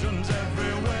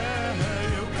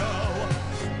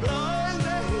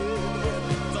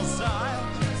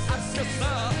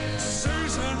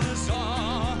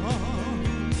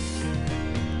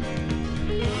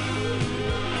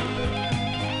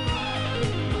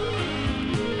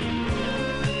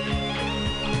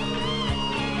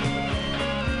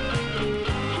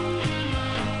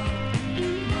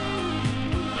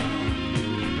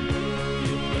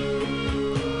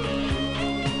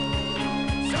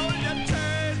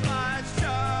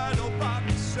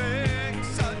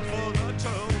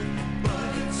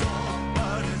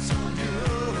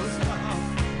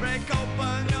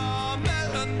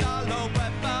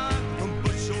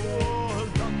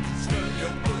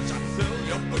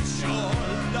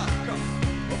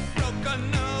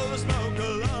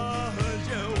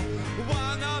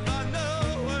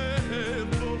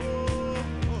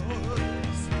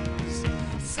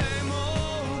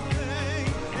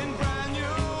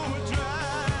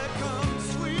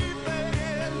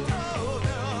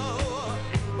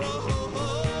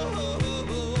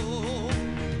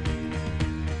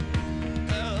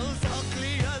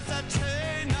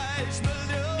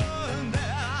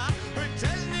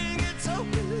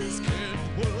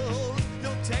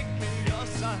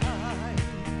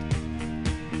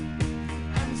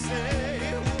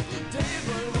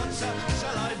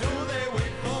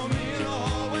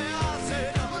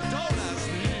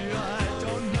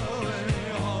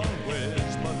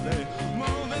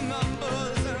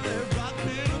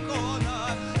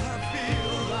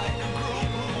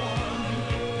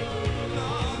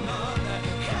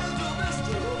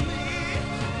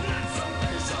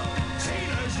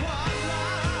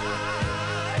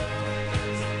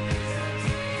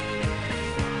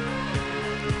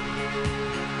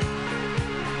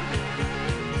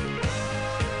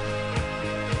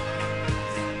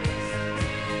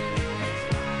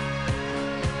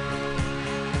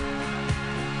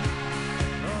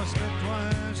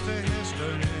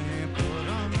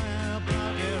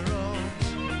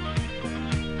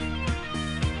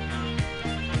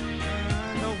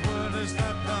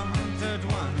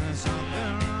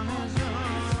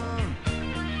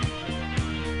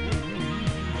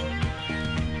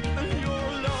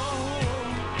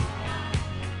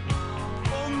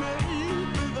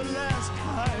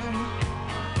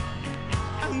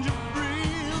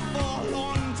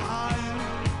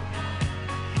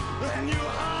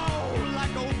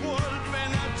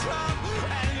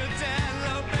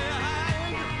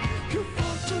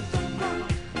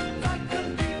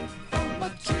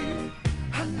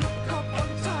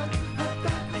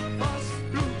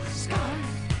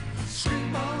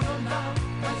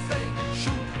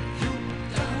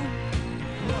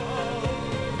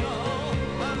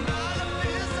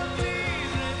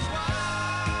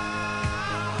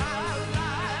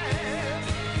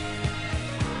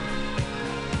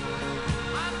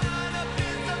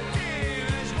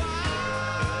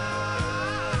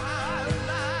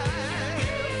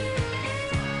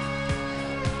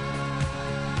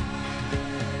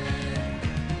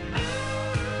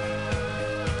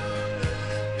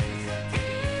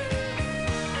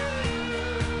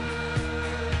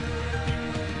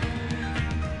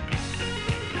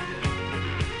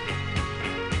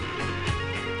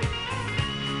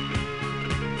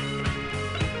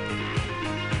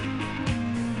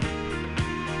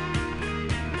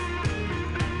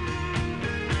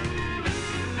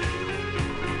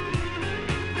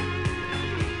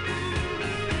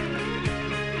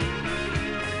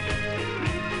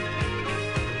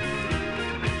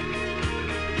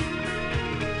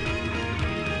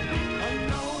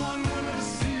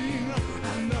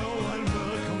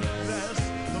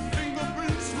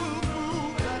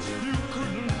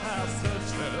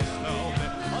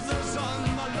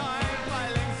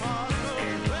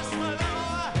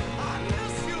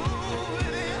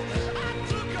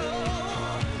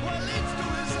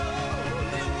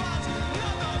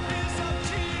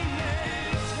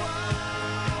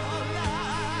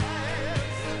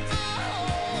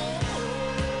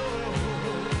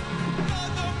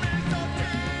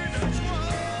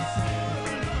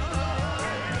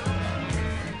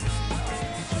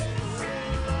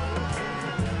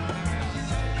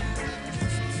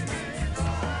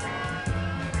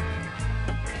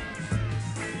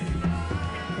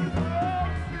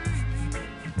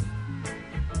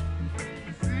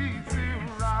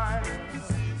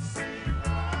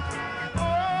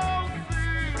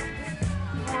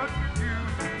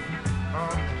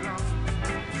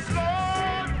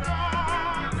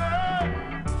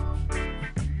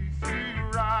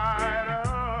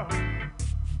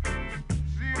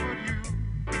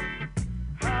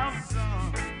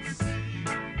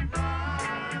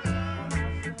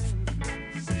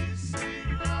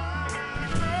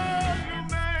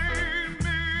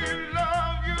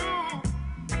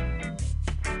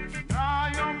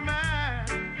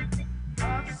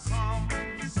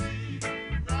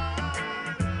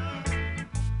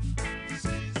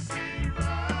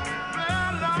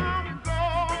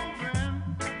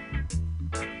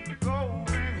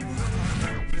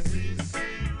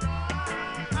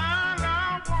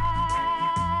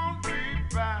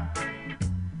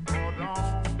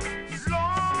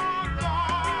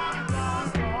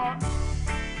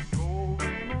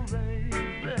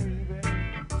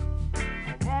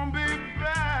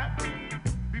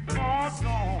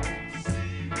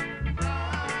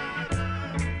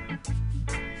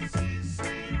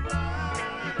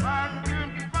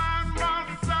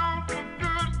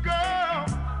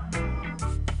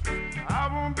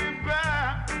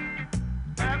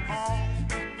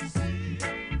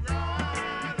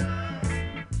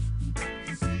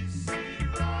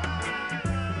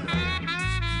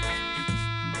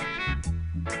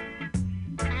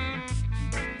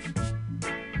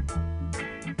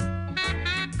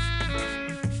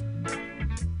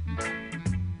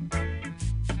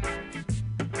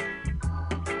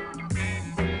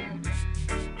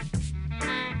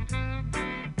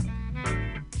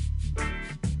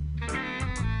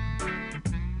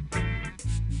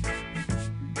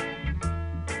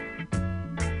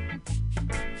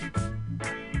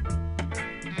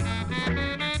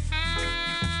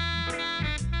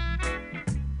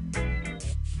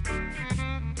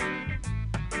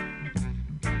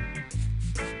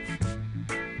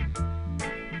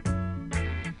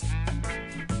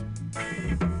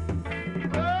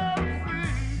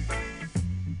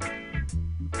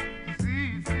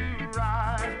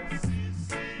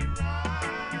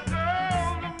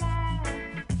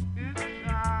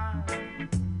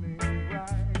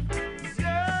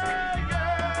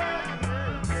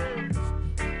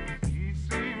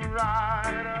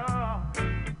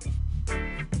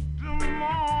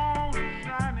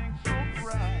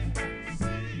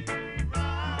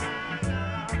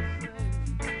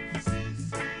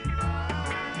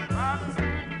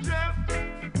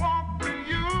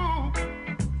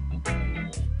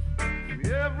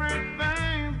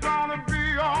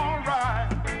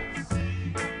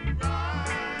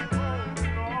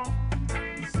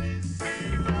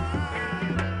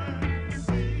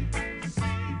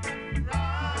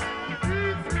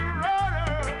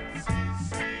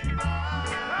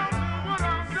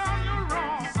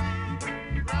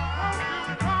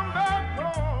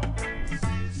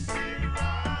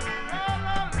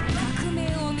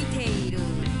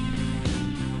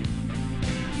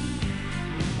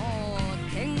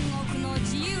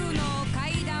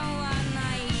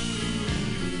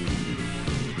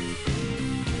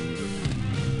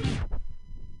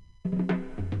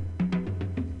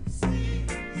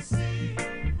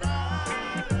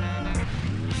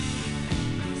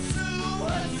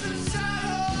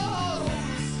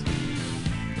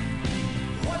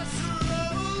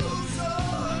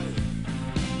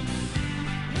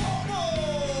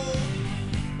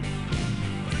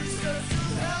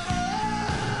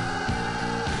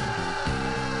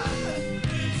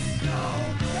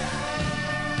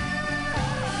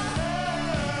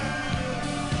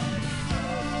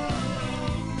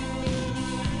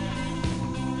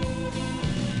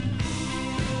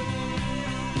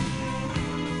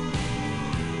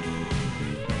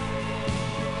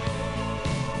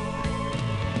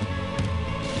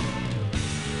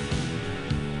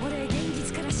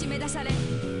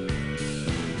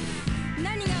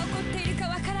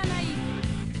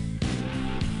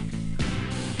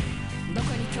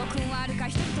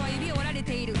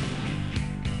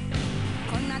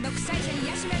独裁者に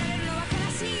癒しめられるのは悲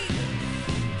しい。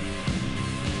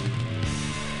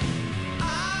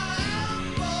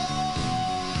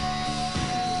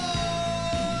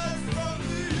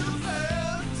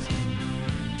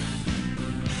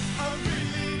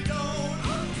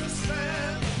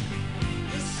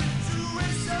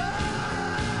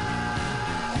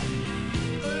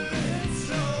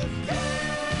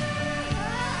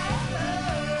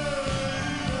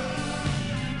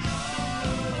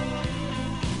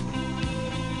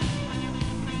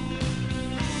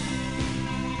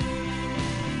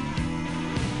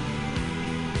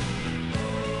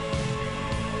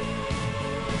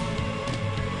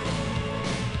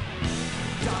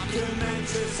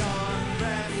Documentaries on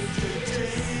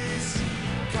refugees,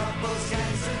 couples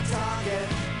gangs to target.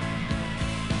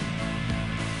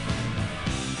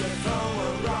 They throw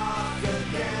a rock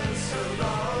against the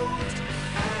road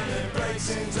and it breaks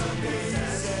into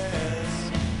pieces.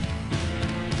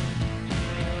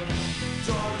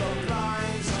 Draw the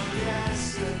blinds on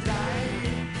yesterday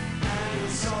and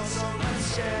it's all so much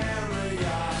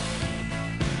scarier.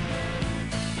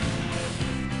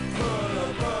 Put a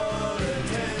bullet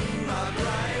in my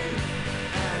brain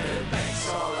and it makes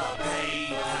all the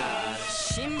paper.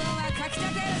 新聞は書き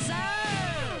立てるぞ。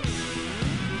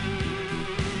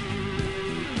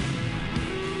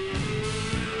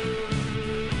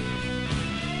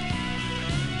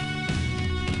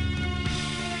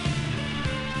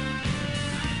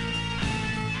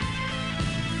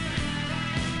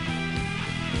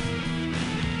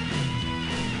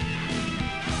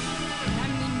難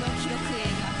民の記録映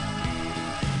画、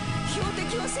標的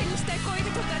を背にした恋人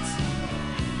たち。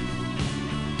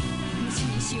虫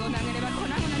に石を投げれば粉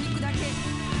々に砕け、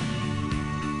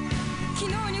昨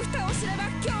日に蓋をすれば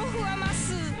恐怖は増す。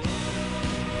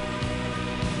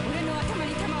俺の頭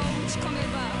に弾を打ち込め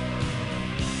ば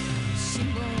新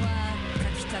聞は書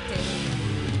き立てる。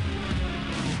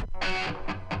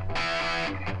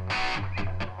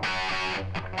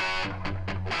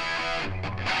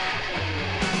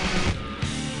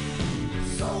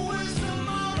So is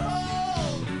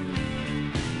tomorrow.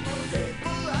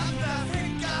 People have their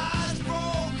fingers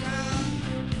broken.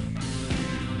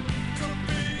 Could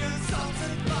be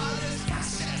insulted by this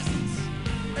fascist.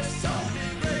 It's only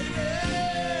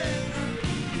raining.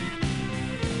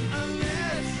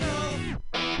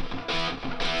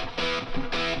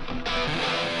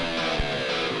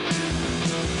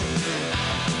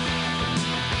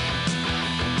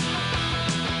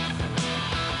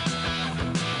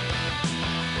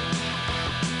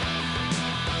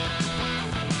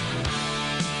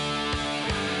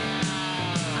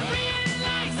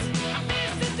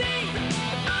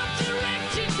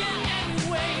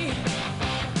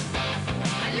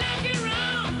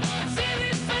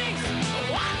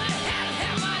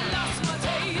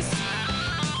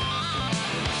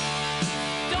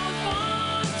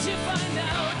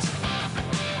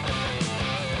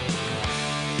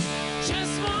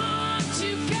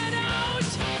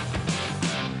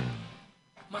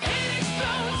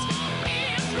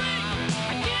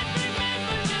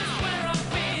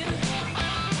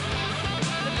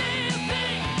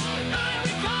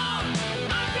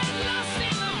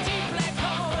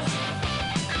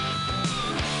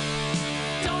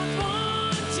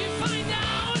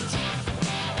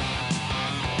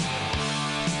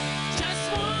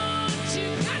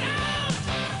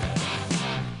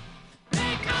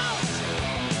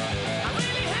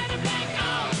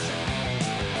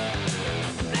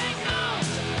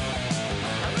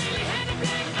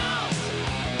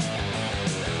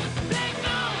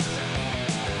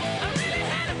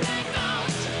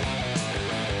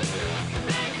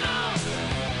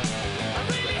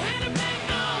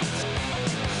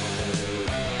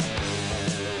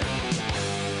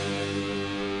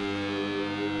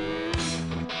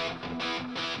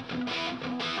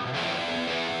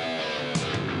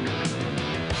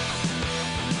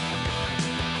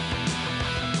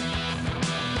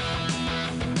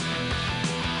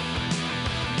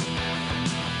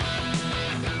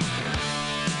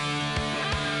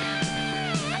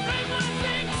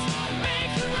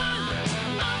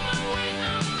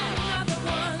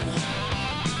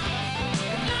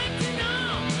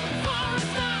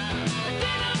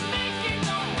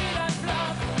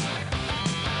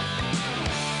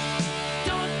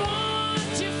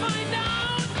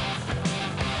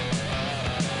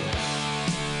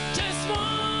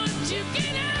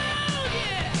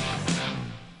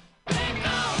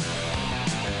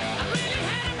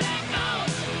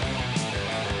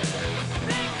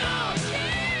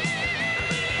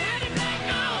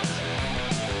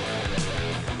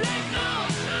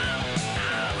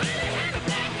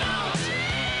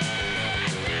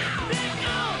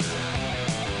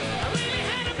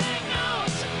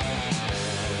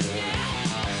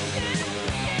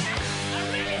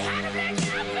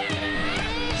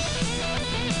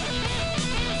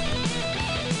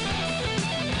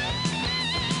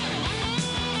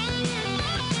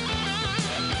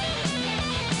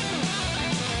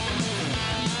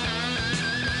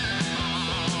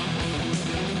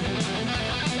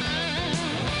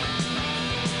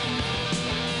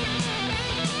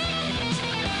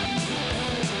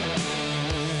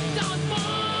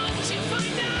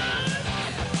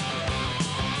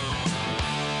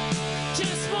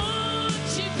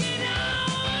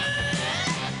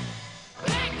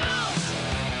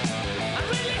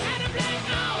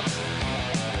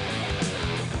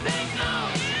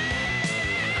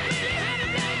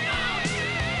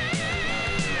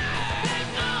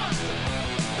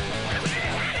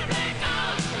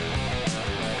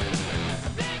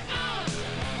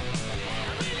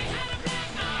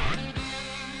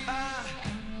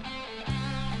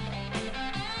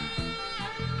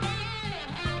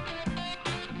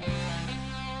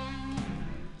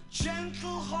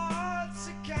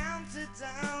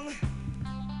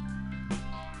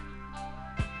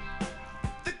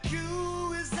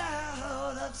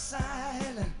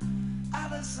 silent,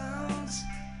 out of sounds.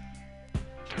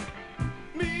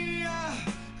 Me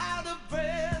out of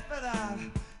breath, but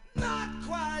I'm not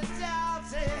quite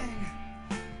doubting.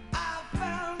 I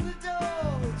found the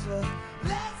door which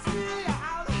lets me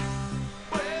out.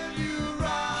 When you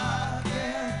rock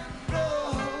and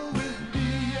roll with me,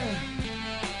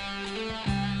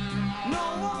 no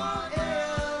one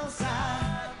else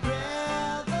I'd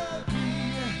rather be.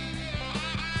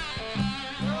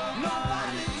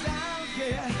 Nobody down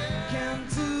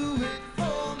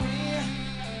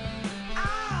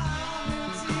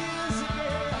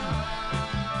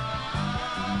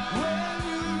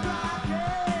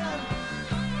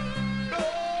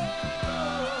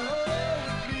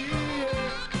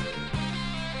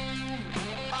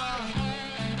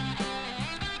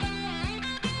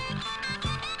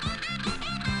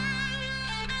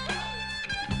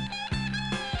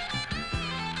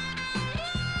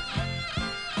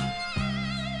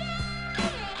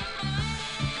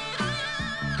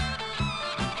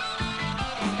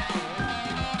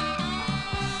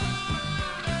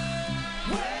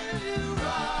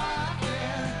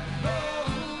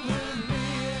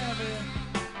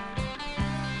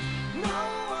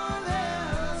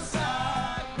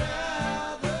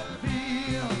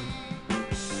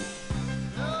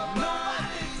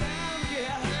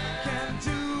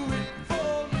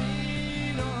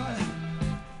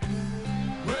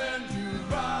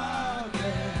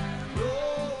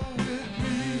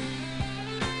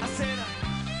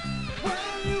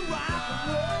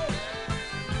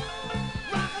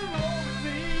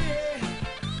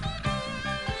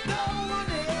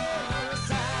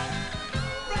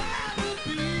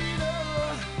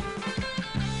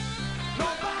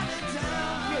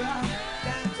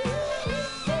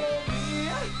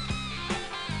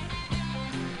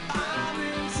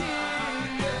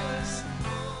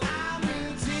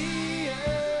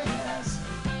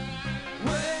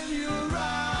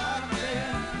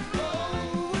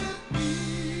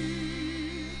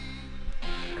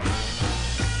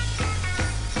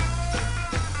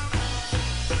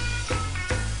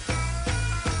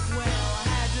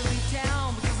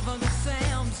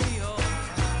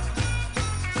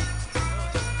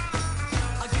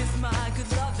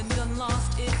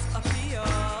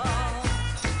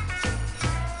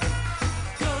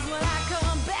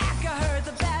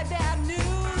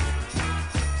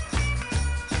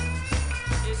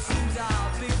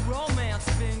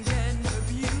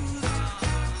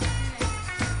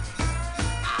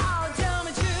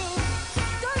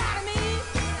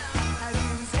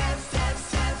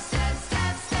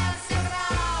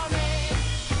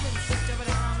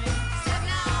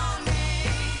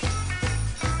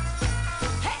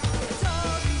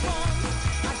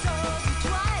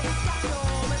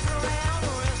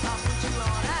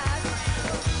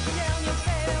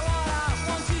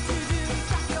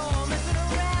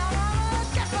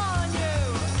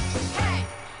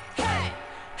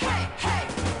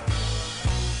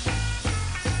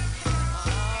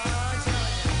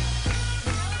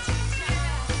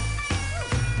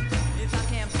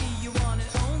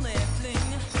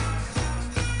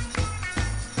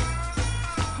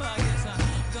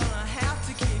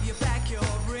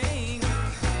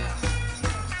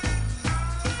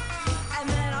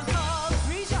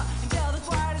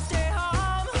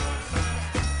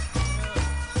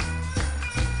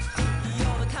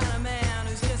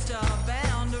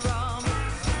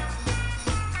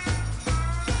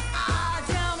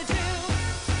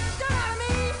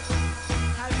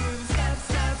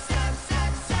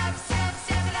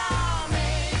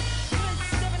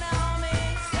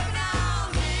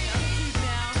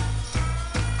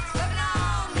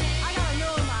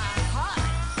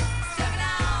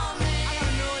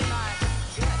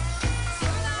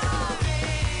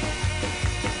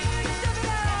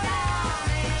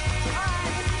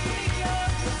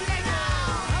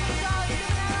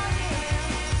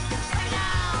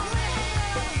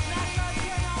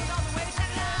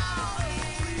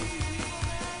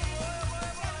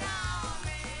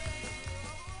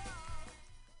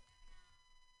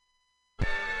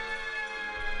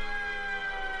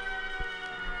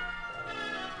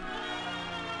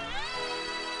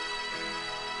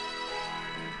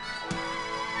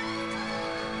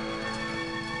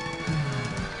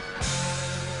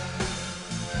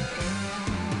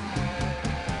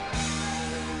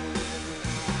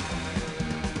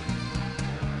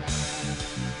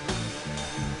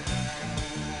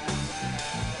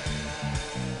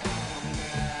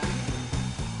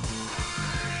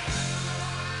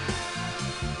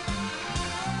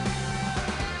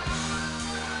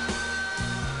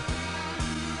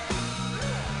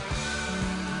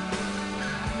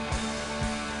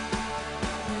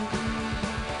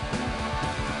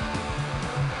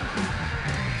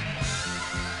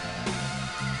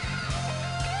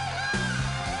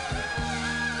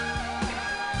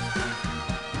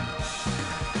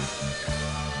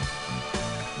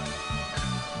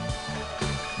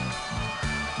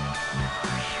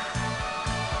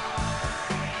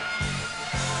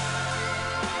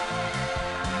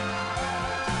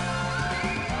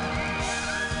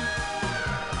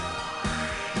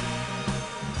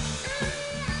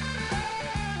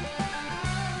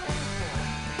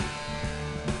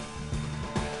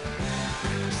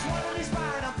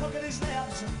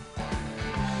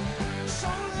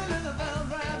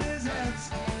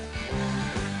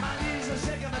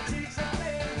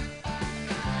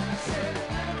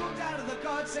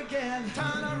again.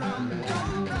 Turn around,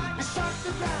 go back. We struck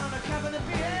the ground, a cabin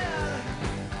appeared,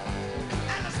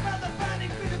 and I smelled the burning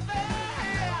feet of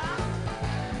air.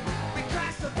 We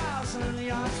crashed 1,000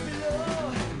 yards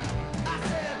below. I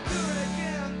said, do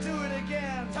it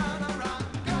again, turn around,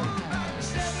 go back.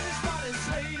 Stepping his body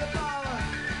straight above,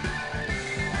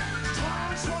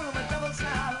 torn, swollen with devil's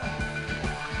now.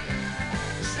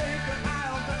 Shake an eye,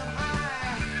 open them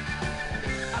high.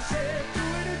 I said, do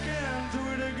it again,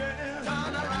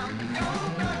 turn around, go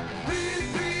back. Breathe,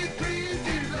 breathe, breathe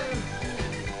deeply.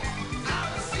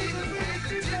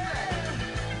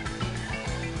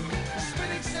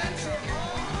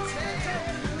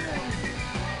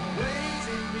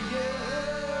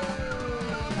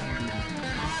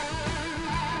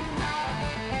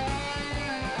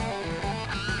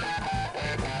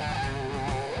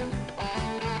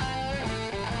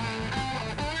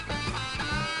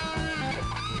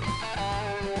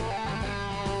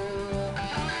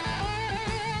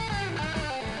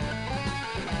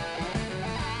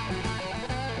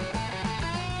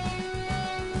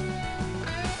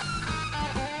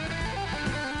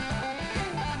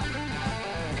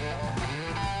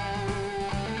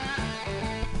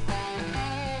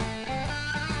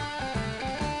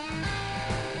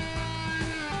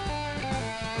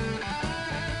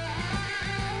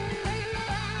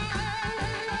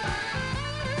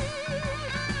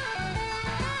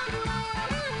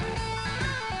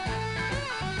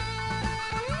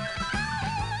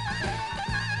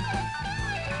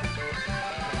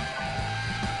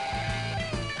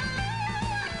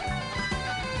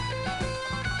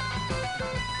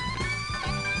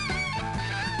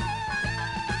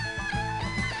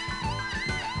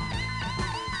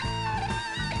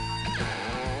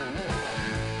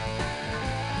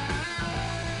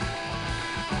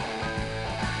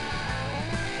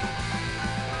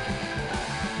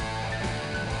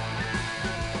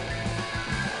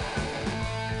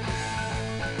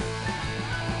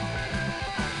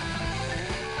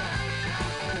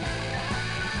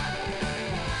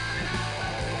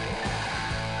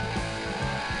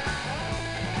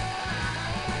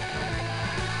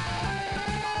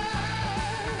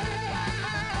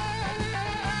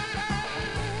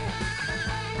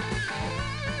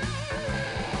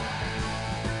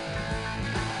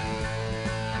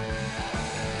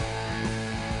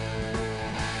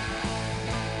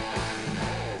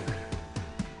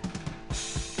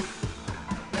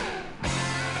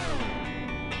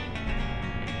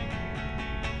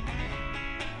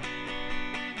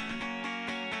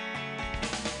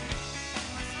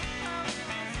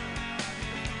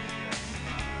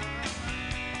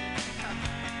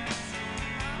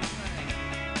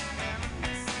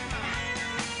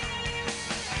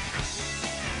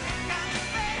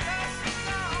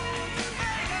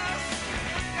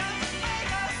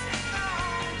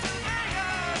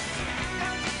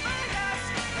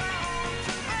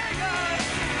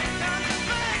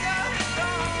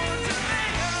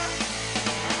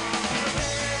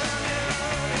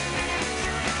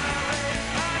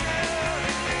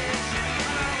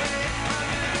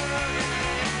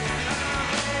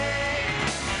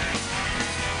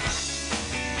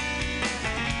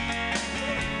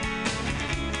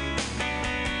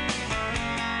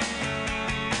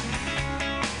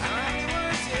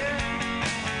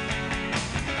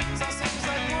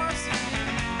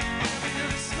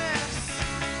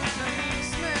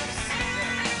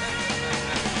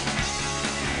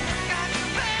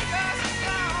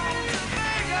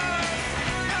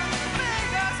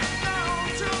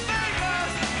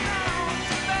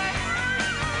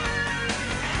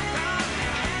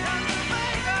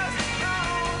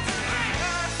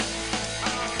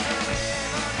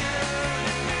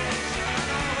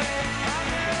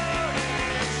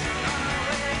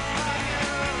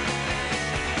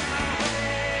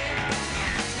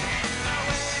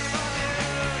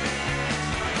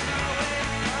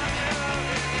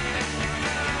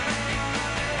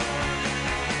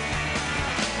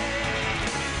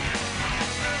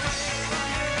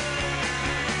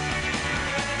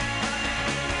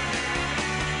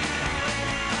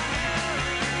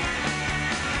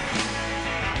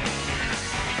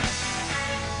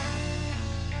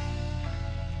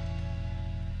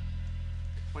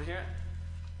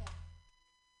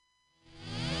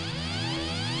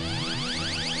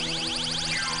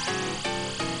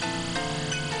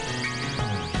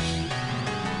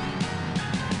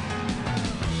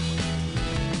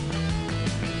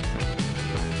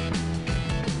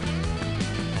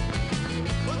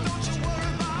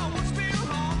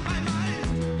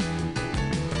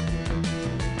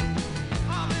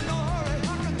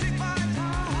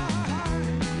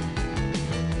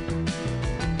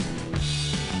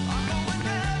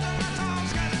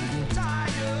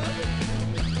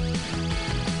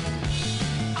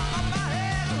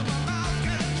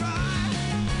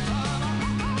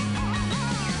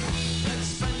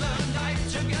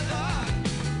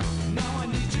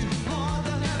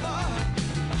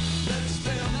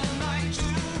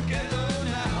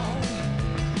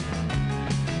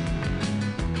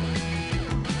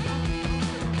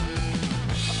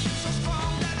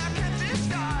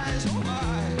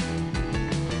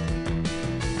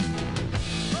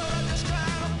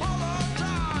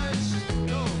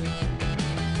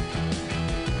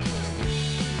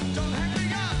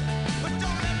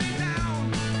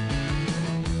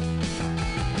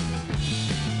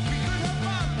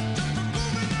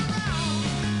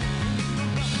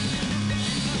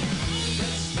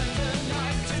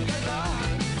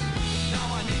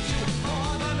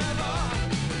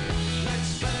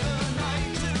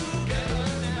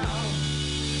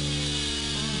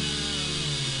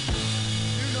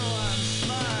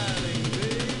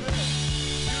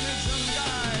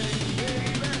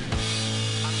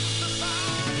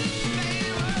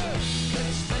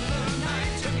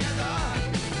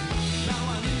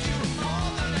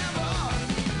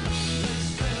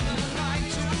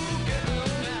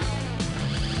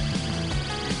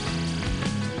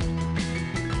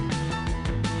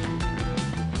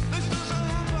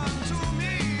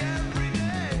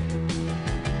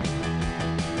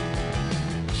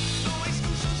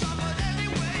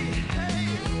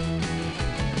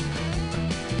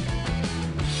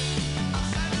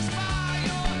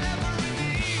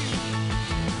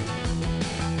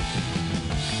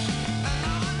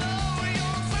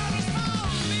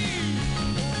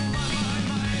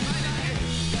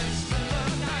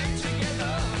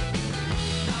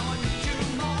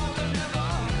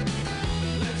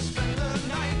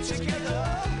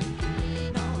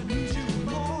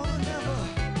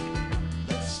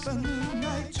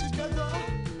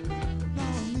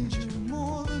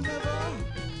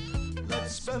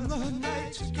 spend the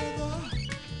night together.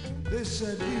 They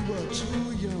said we were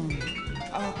too young.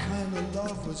 Our kind of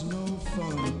love was no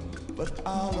fun. But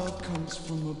our love comes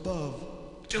from above.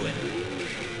 Do it.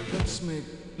 Let's make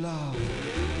love.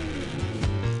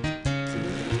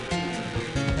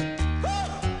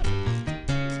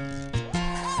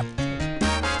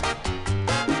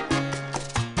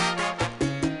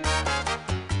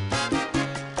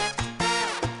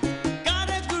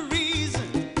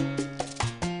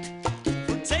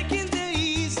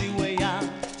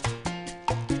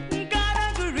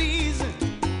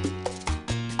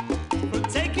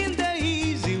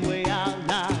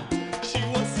 She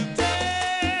was a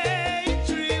day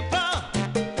tripper.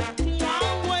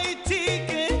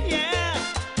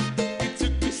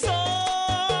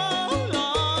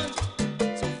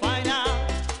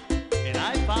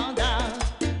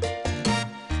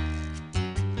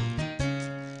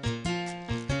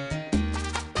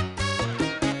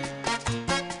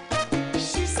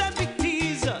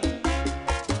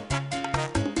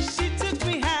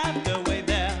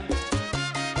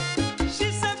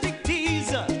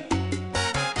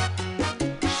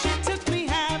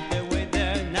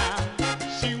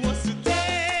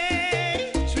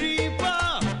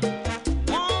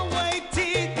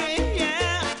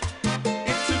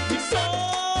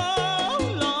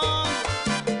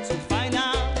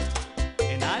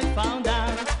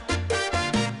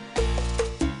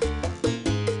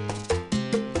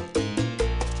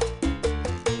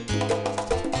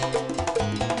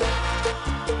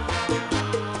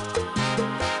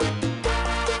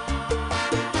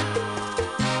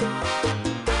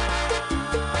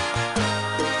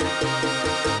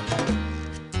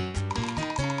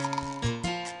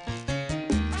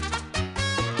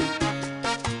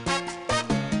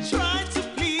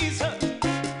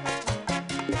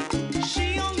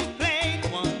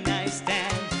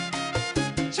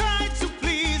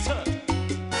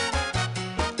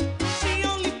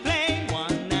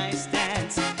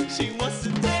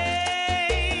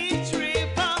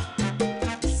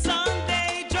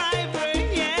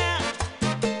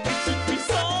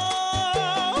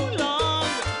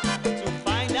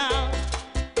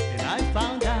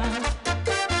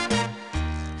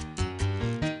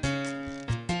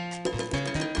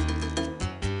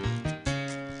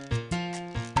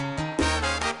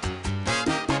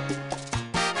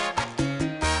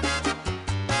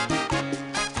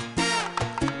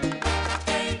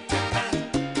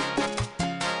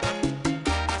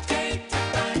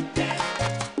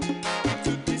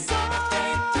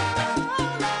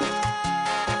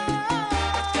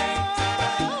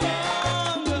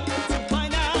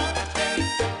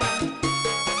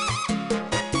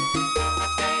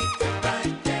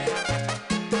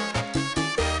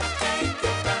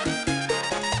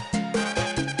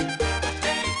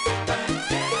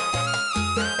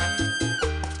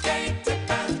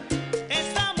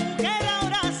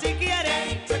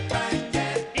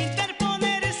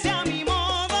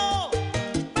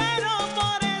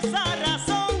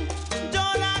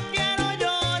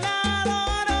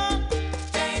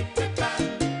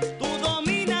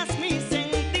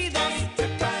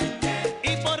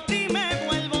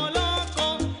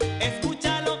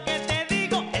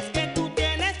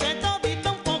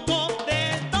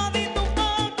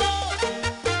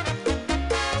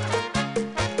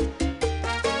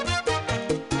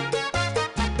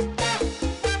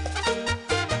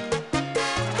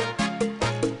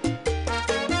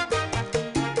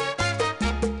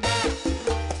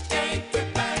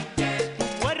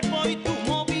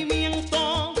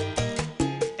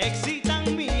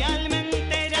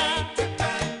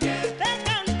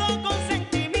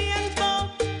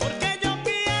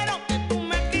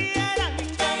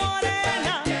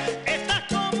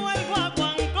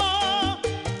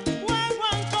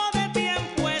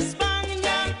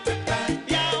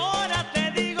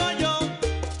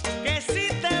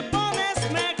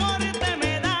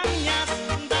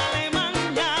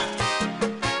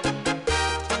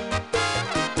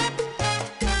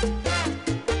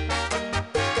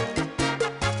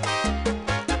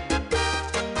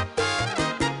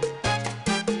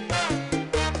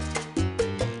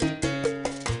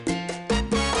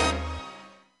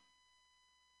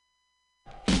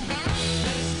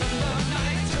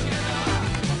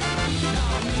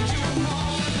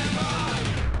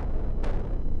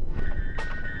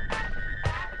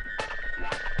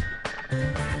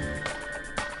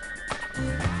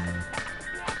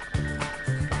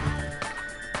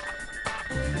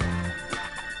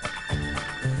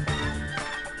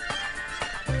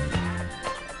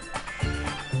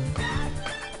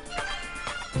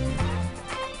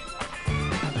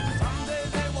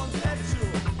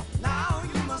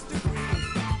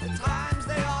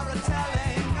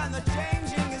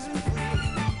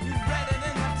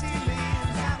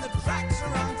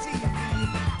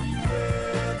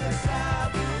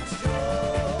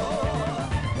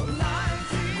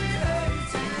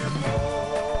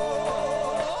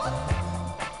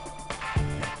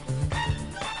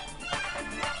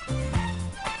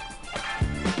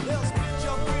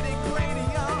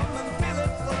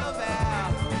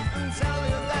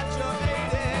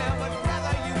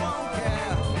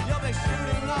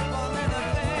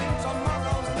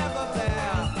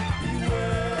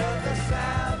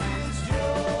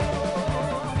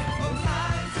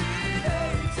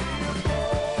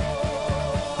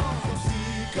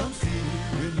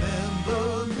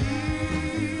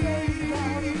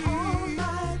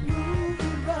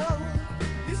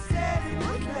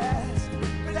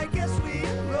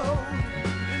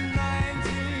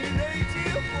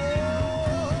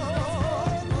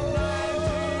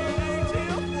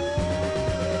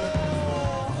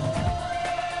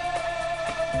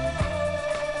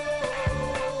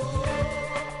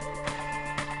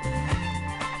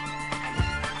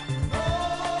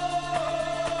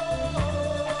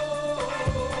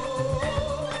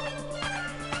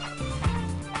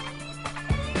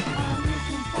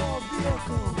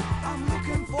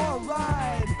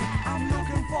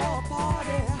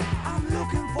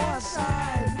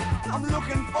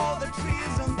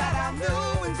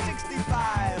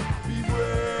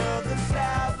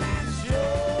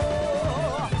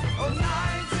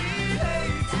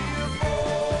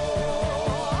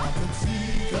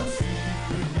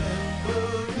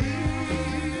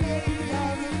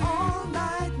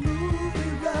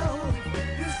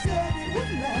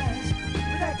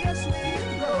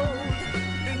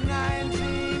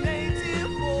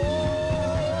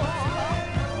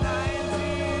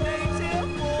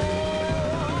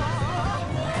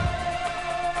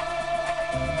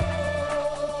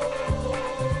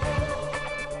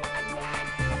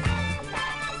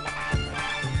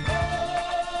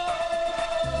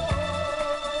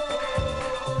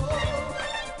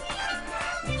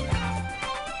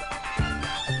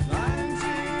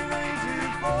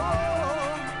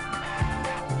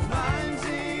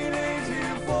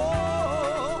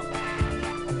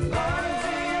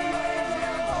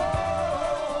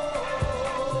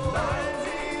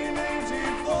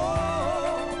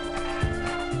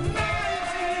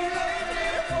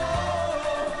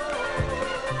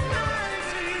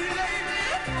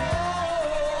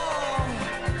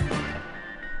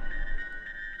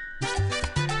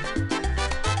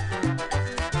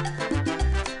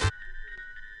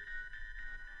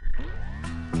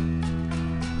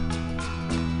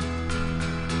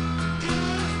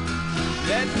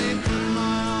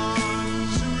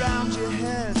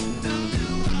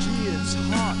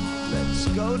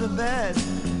 to bed.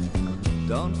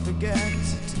 Don't forget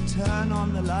to turn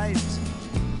on the light.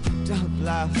 Don't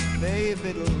laugh, babe,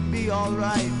 it'll be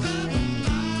alright.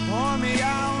 Pour me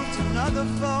out another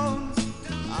phone.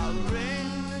 I'll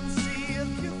ring and see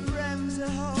if your friends are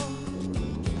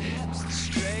home. Perhaps the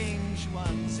strange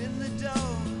ones in the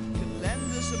dome can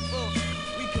lend us a book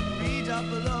we can read up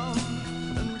alone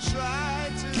and try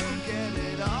to get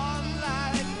it on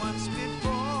like once before.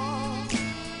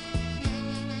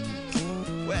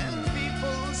 When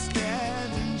people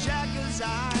stared in Jagger's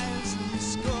eyes and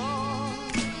scored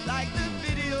like the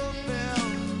video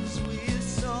films we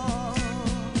saw.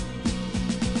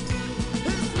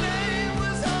 His name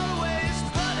was always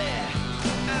funny,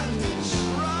 and he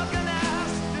shrug and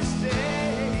asked to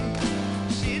stay.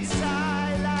 She'd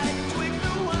sigh like Twig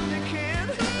the Wonder Kid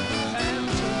and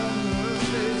turn her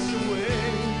face away.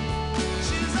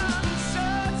 She's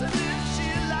uncertain if she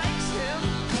likes him,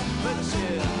 but she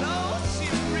knows she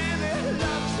really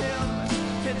loves him.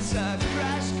 It's a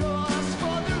crash course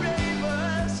for the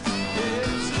ravers.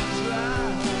 It's a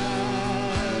drive-in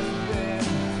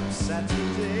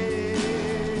Saturday.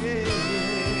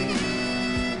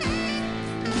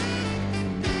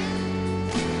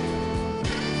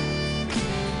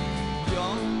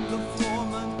 Young the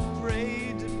foreman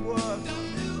prayed at work.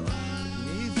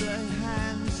 Neither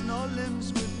hands nor limbs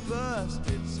would burst.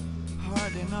 It's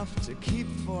hard enough to keep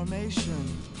formation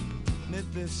amid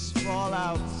this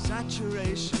fallout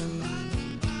saturation.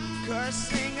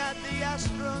 Cursing at the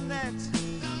astronet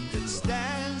that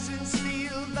stands in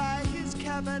steel by his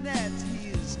cabinet. He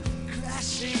is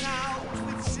crashing out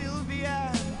with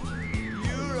Sylvia.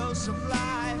 Euro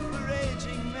supply for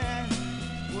aging men.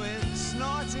 With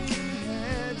snorting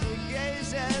head he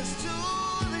gazes to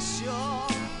the shore.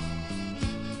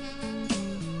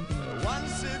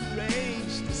 Once it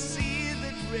raged, the sea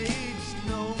that raged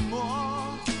no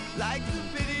more, like the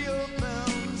video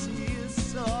films he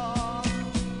saw.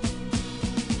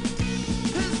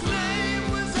 His name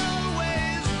was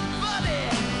always funny,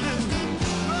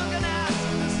 smoking ass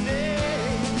to stay.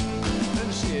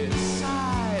 And she'd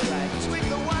sigh like Twig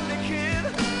the Wonder Kid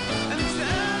and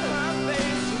turn her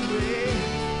face away.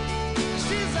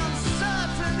 She's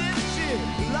uncertain if she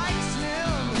likes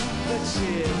him, but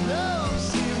she knows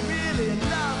she really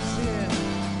loves him.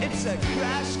 It's a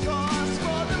crash course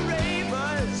for the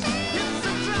ravers. It's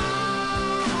a drive-in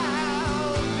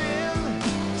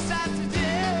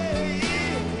Saturday.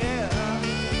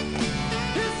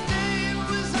 His name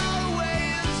was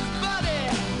always Buddy,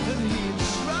 and he'd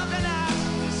shrug and ask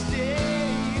to stay.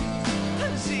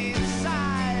 And she'd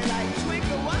sigh like Twig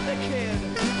the Wonder Kid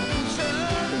and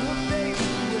turn her face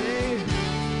away.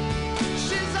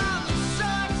 She's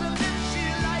uncertain if she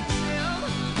likes him,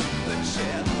 but she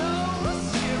knows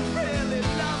she really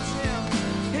loves him.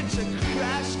 It's a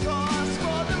crash course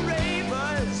for the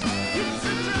ravers. It's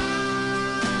a drive-in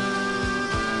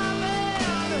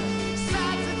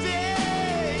Saturday.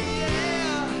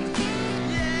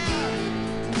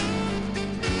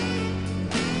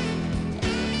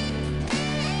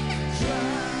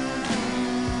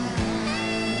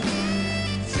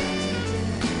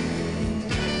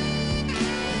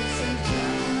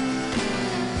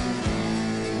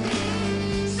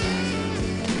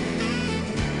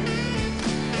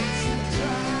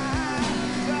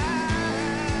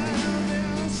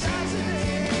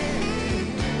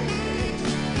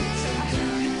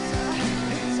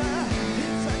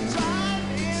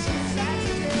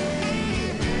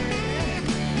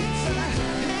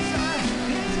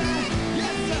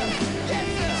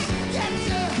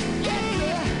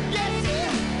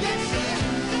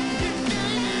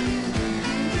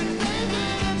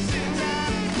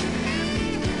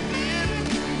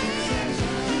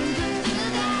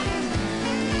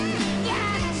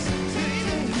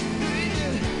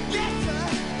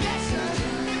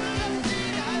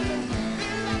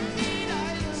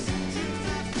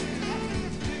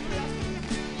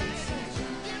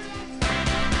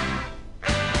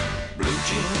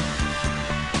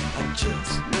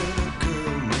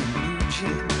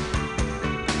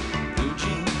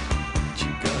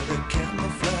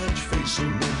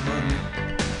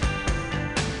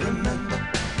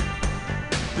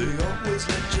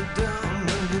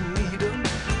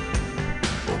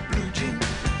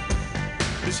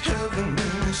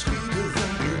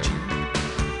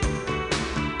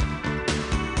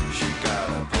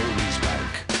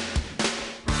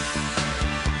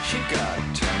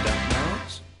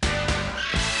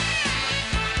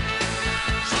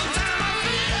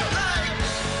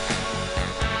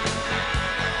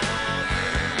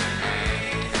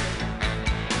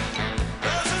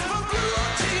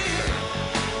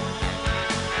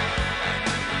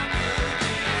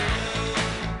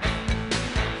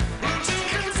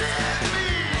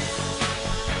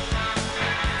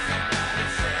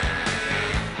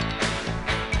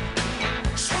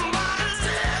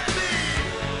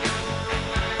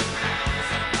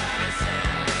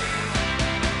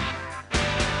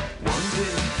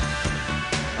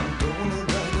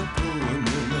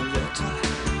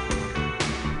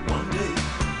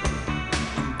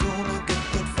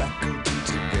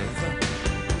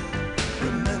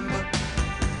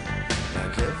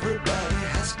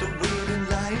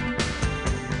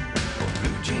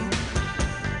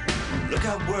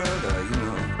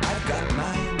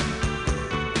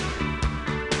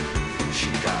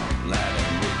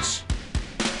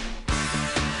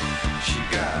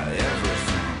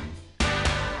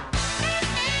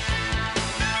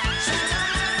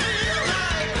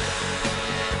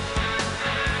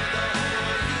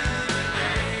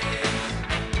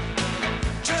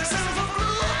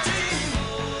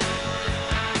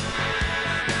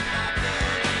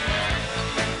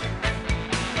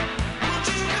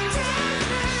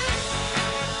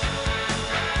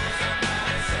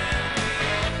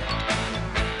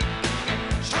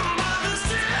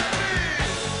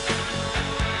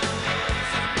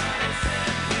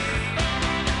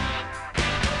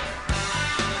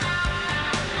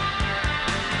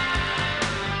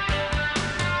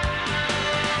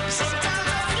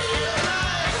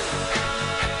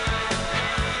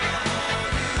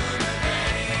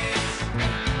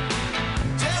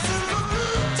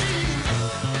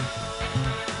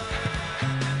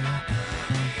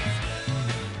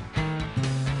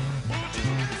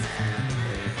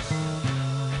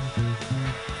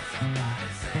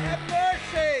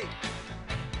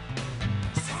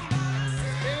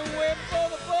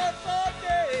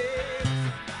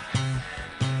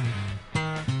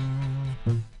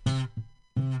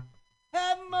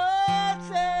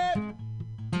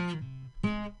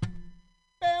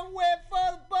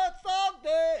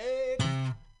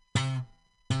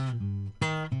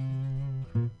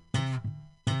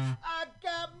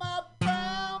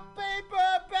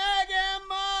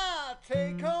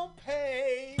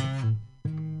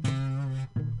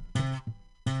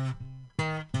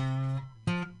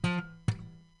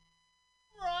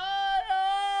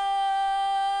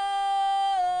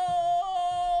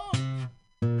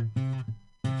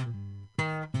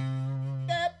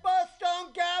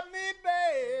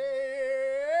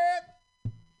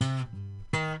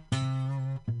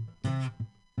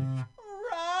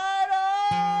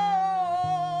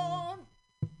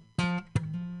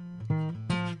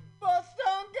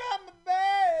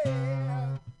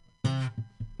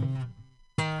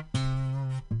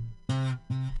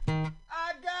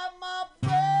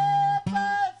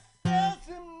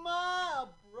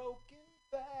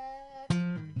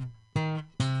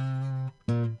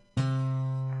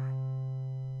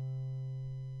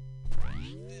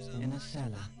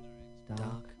 cellar,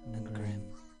 dark and grim.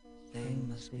 They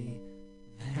must be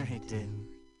very dim.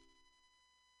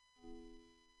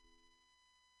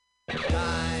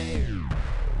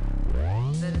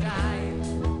 The day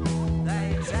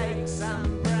they take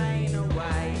some brain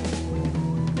away,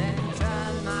 then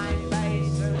turn my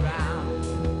face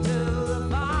around to the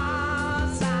far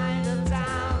side of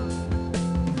town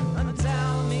and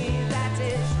tell me that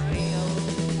it's real,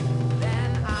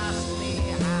 then ask me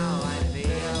how I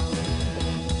feel.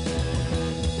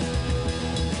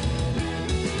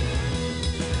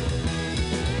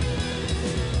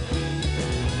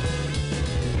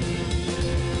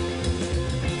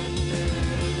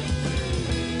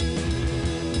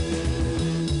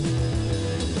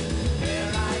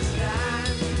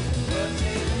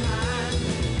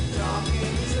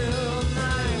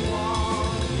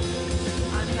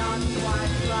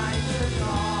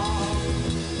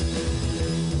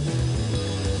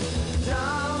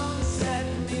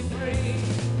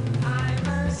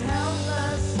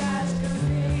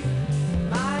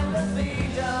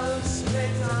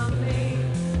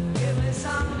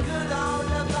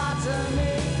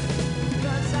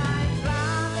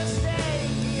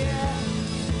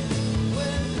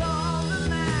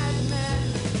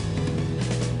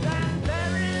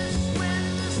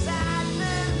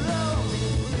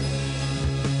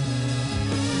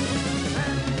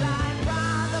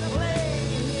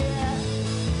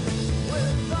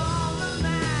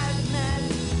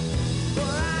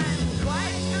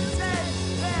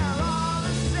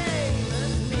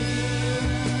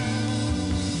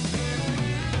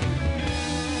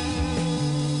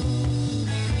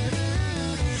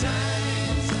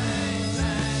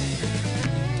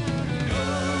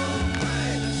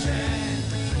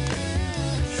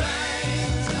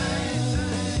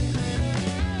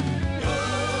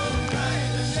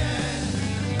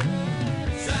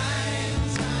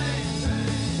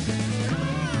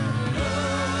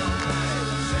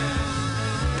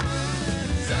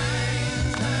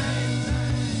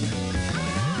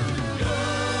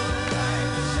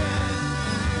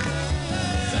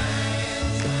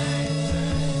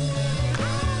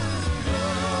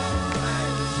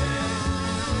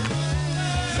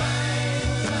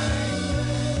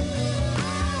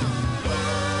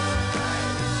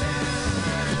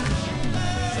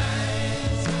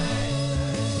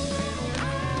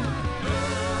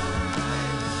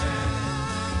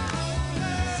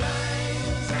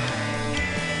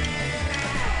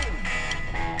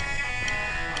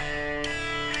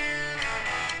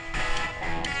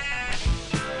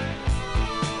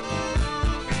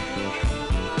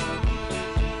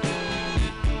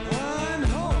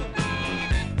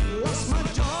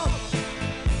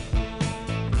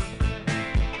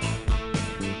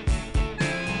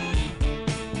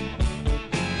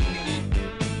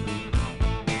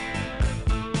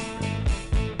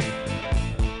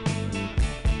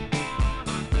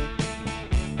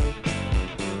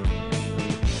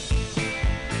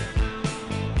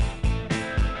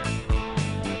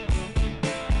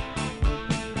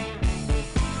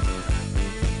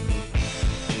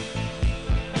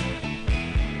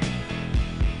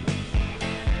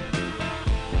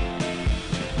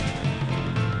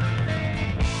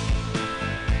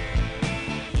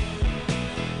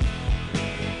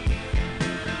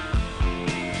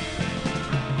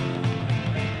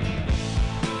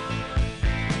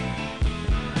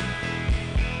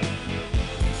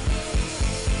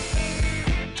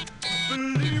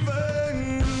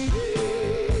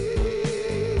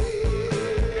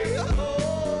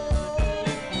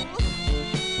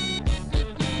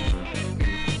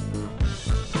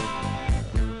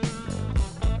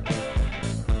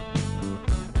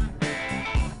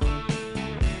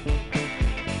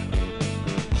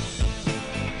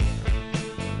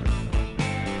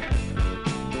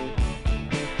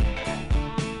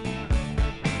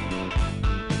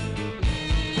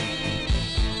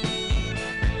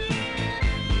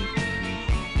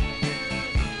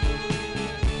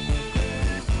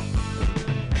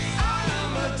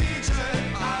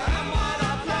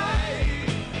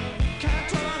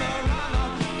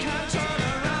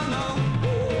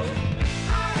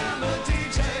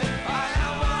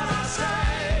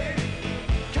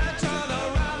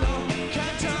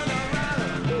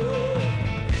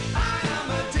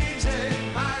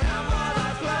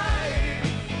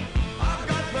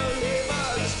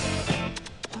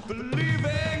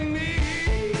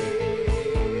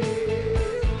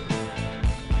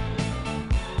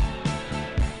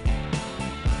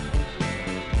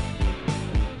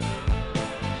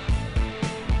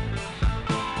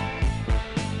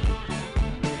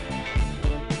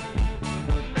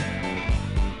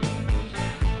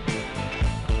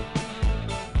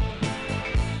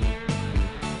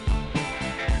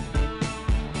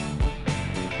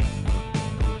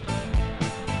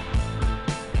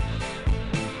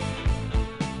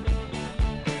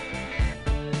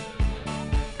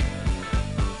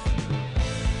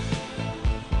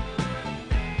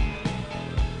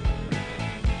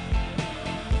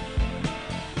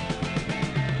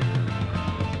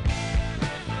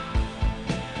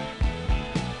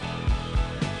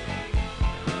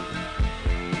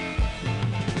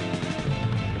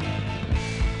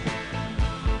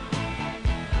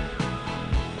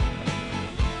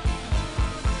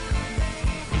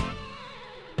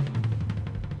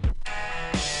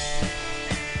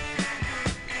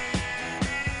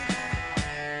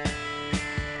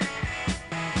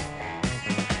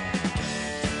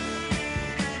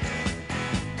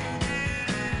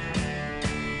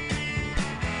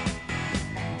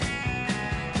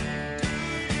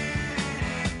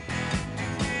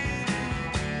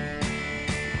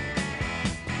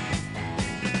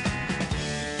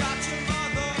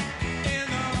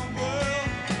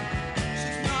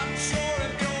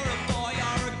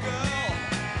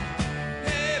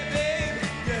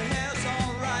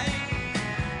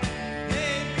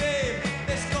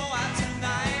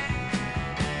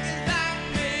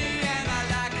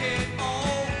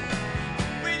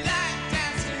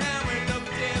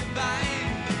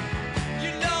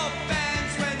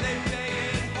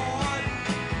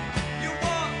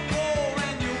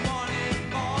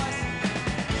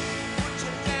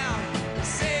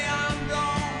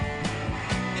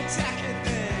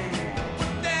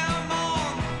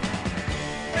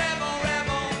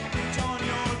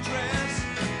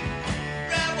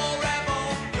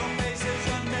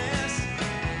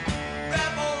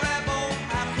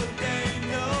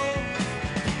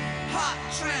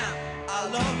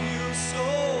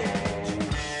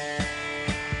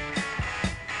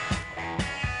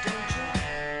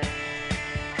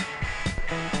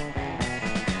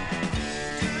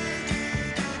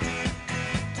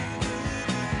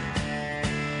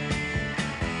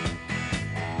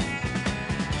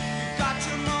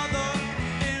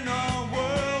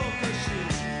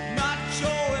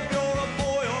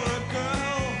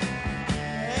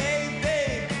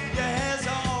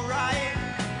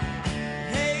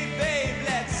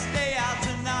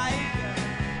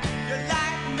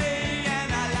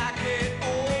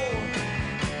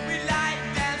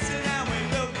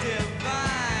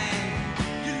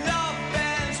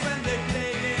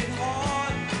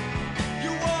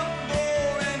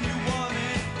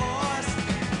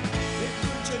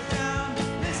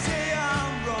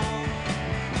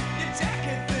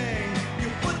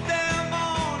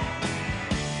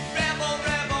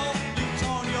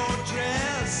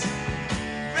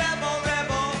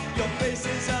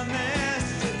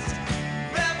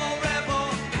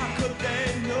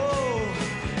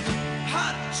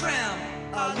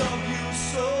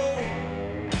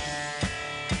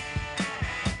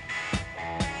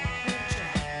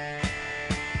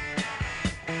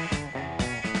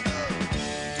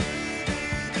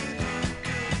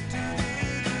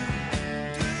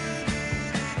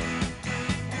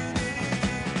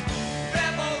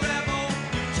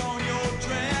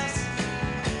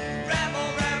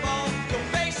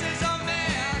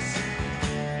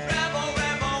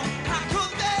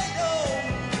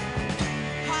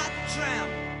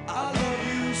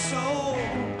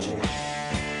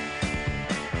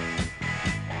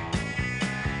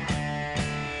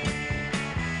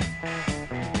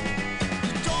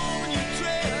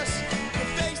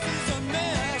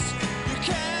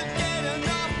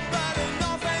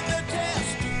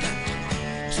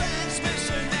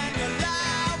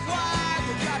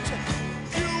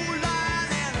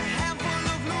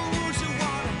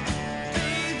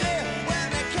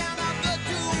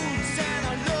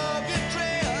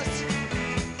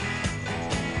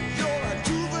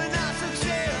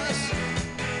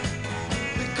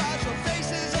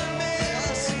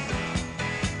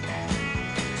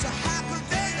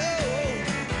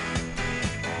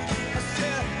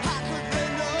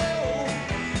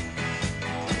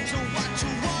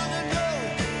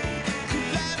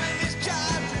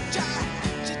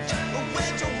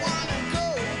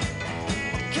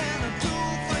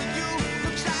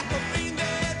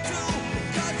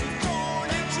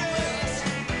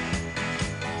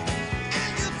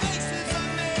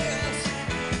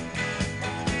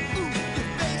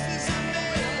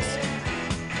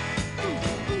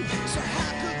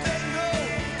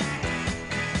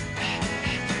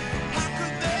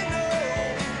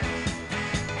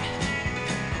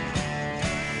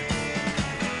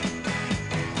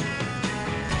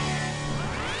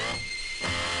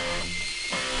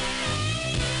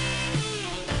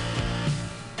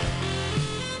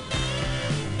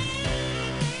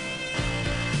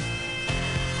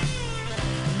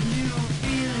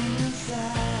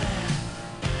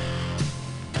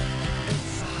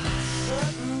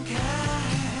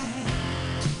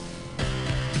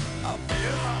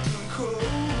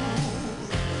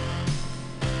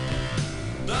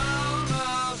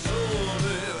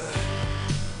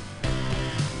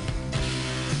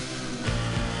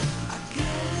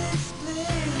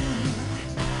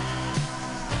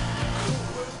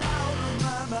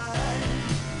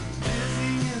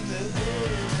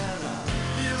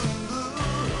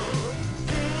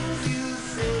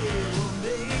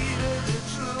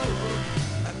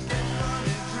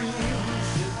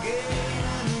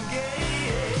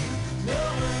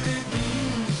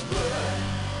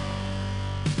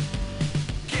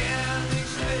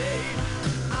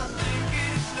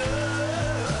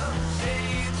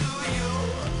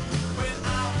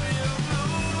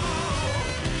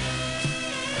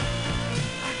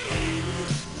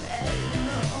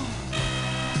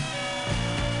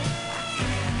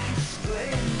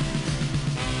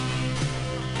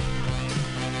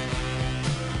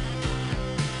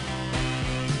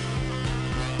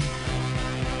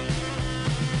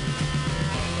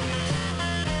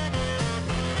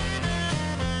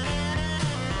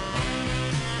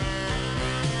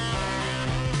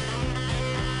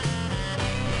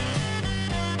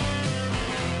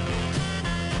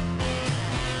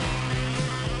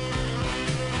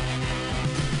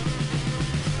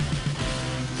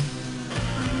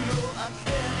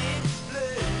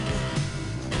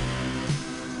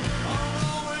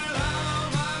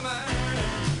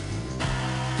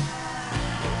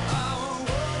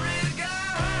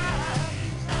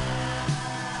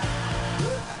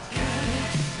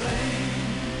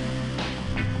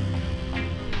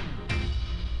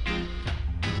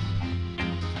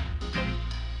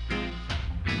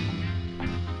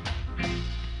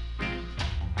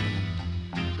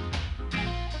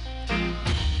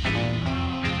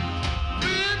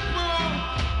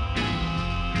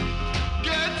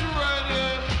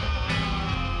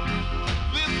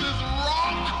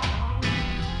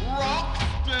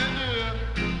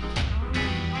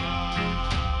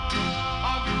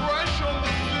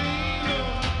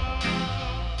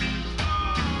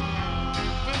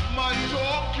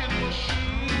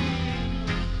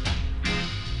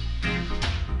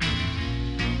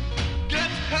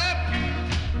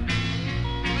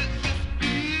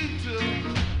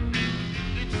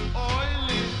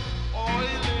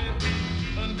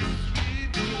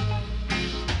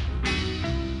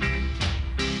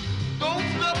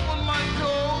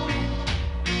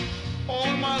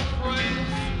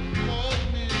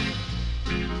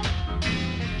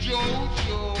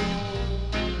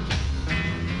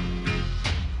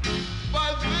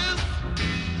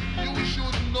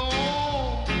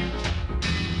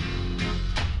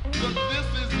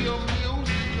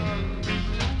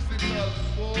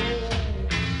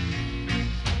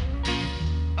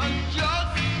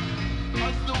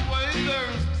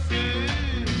 haters say,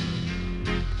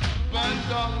 bend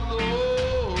down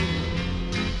low.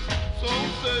 So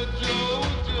said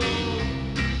Jojo,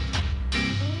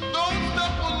 don't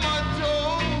step on my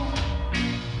toe.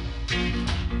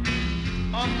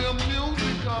 I'm the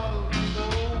musical,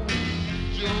 oh,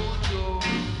 Jojo.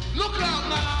 Look out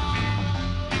now.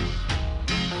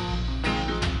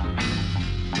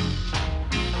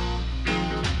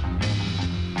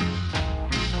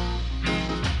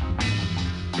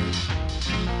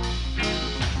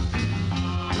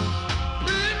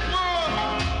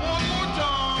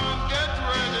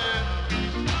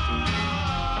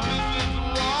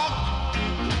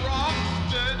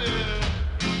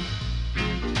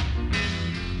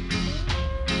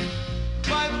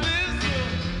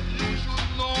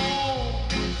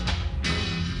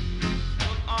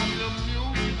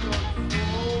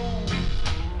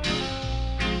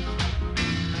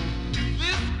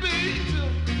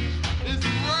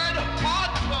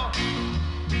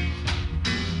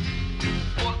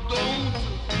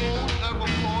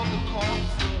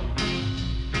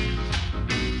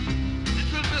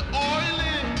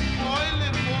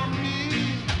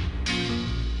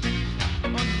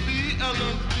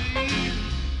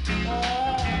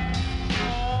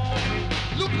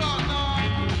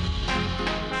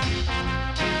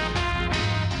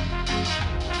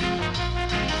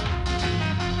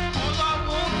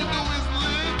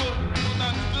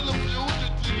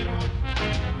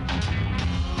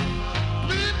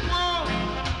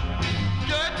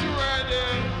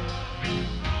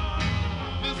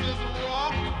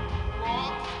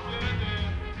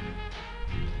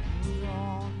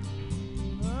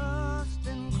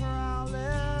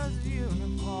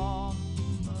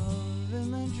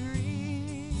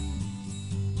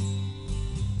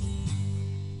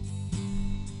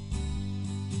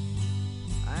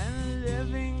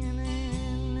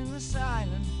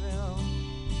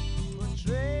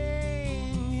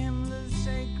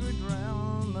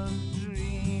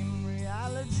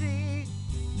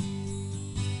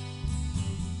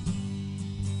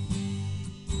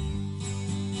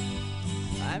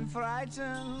 I'm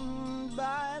frightened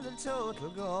by the total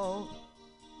goal.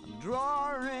 I'm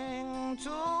drawing to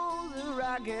the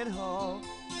ragged hole,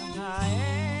 and I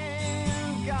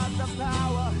ain't got the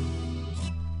power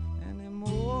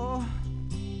anymore.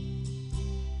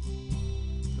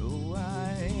 No, I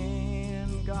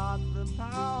ain't got the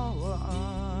power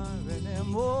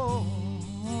anymore.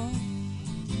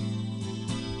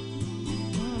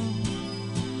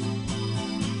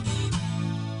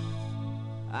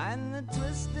 And the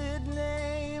twisted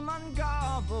name on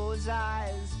Garbo's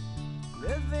eyes,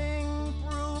 living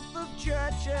proof of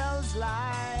Churchill's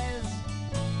lies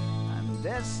and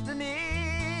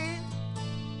destiny.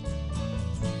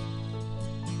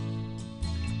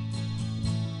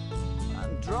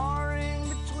 I'm drawing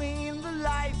between the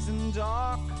light and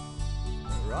dark,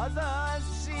 where others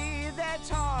see their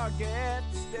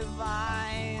target's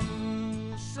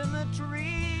divine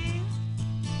symmetry.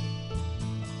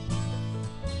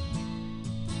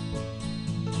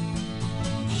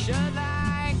 Should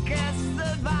I kiss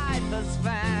the viper's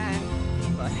fang,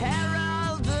 or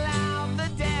herald loud the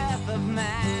death of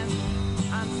man?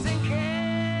 I'm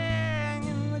sinking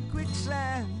in the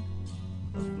quicksand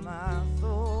of my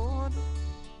thought,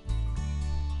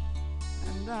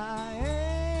 and I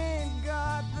ain't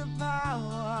got the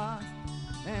power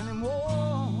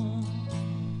anymore.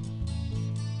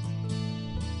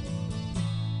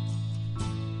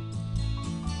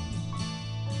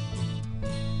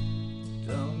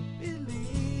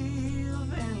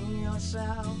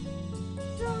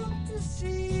 Don't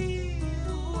deceive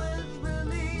with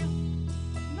relief.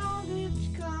 Knowledge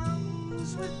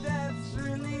comes with death's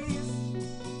release.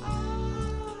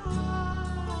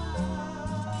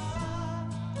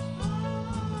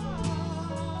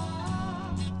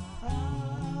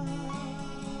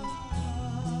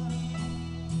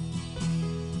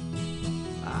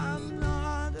 I'm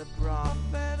not a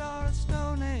prophet or a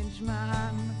Stone Age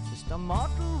man, just a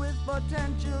mortal with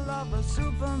potential of a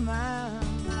Superman.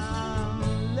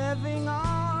 I'm living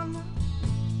on.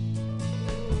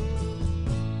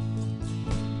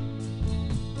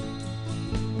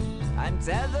 I'm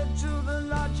tethered to the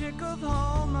logic of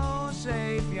Homo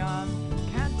sapien.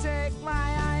 Can't take my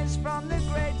eyes from the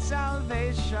great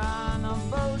salvation of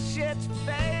bullshit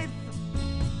faith.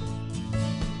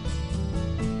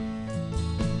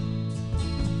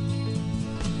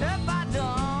 If I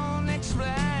don't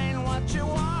explain what you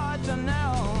want to know,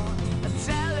 I'll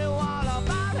tell you all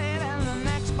about it in the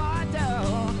next part.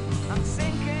 I'm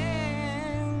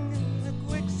sinking in the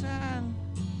quicksand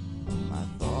of my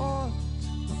thoughts,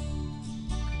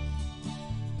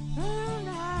 and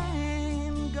I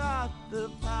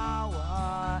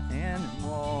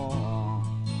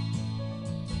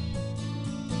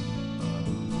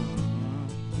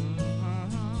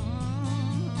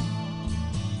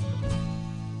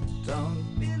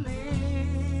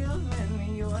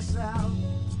yourself.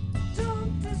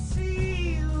 Don't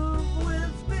deceive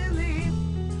with belief.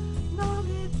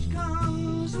 Knowledge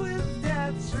comes with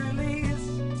death's release.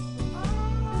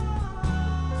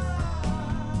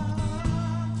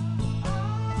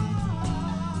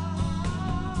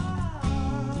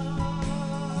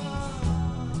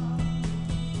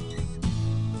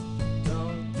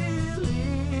 Don't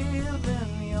believe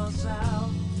in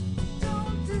yourself.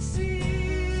 Don't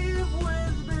deceive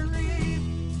with belief.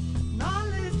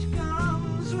 Knowledge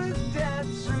comes with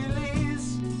death's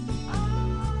release.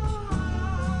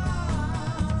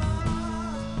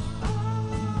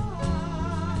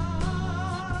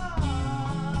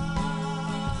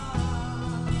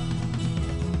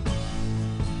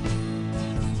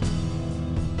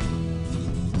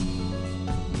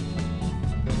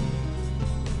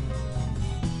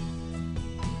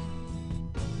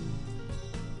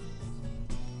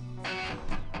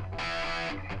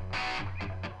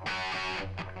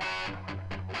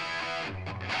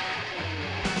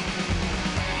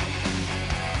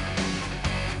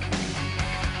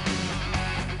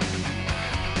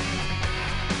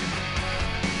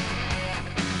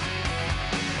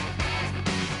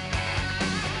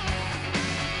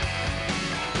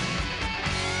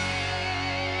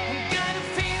 Got a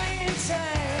feeling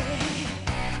inside.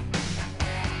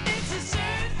 It's a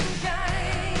certain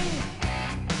kind.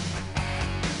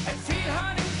 I feel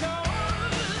hot and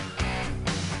cold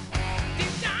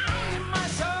deep down in my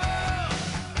soul.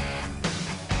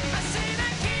 I said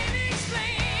I can't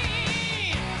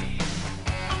explain.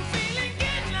 I'm feeling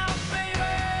good now,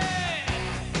 baby.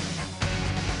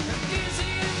 I'm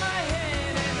dizzy in my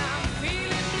head and I'm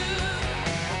feeling blue.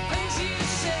 Things you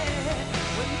said,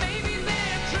 well maybe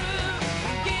they're true.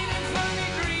 I'm getting funny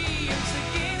dreams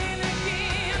again and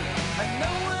again. I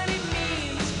know what it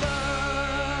means,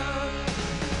 but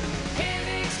can't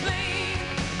explain.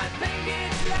 I think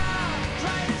it's loud.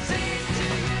 Try to say it to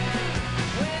you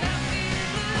when I'm feeling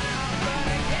blue, but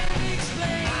I can't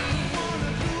explain. I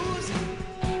wanna lose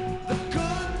the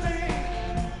good thing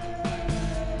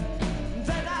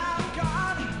that I've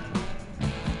got.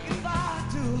 If I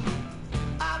do,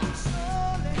 I will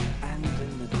surely and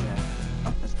in the death.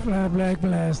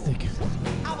 FlatBlackPlastic.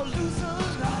 I will lose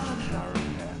those lives.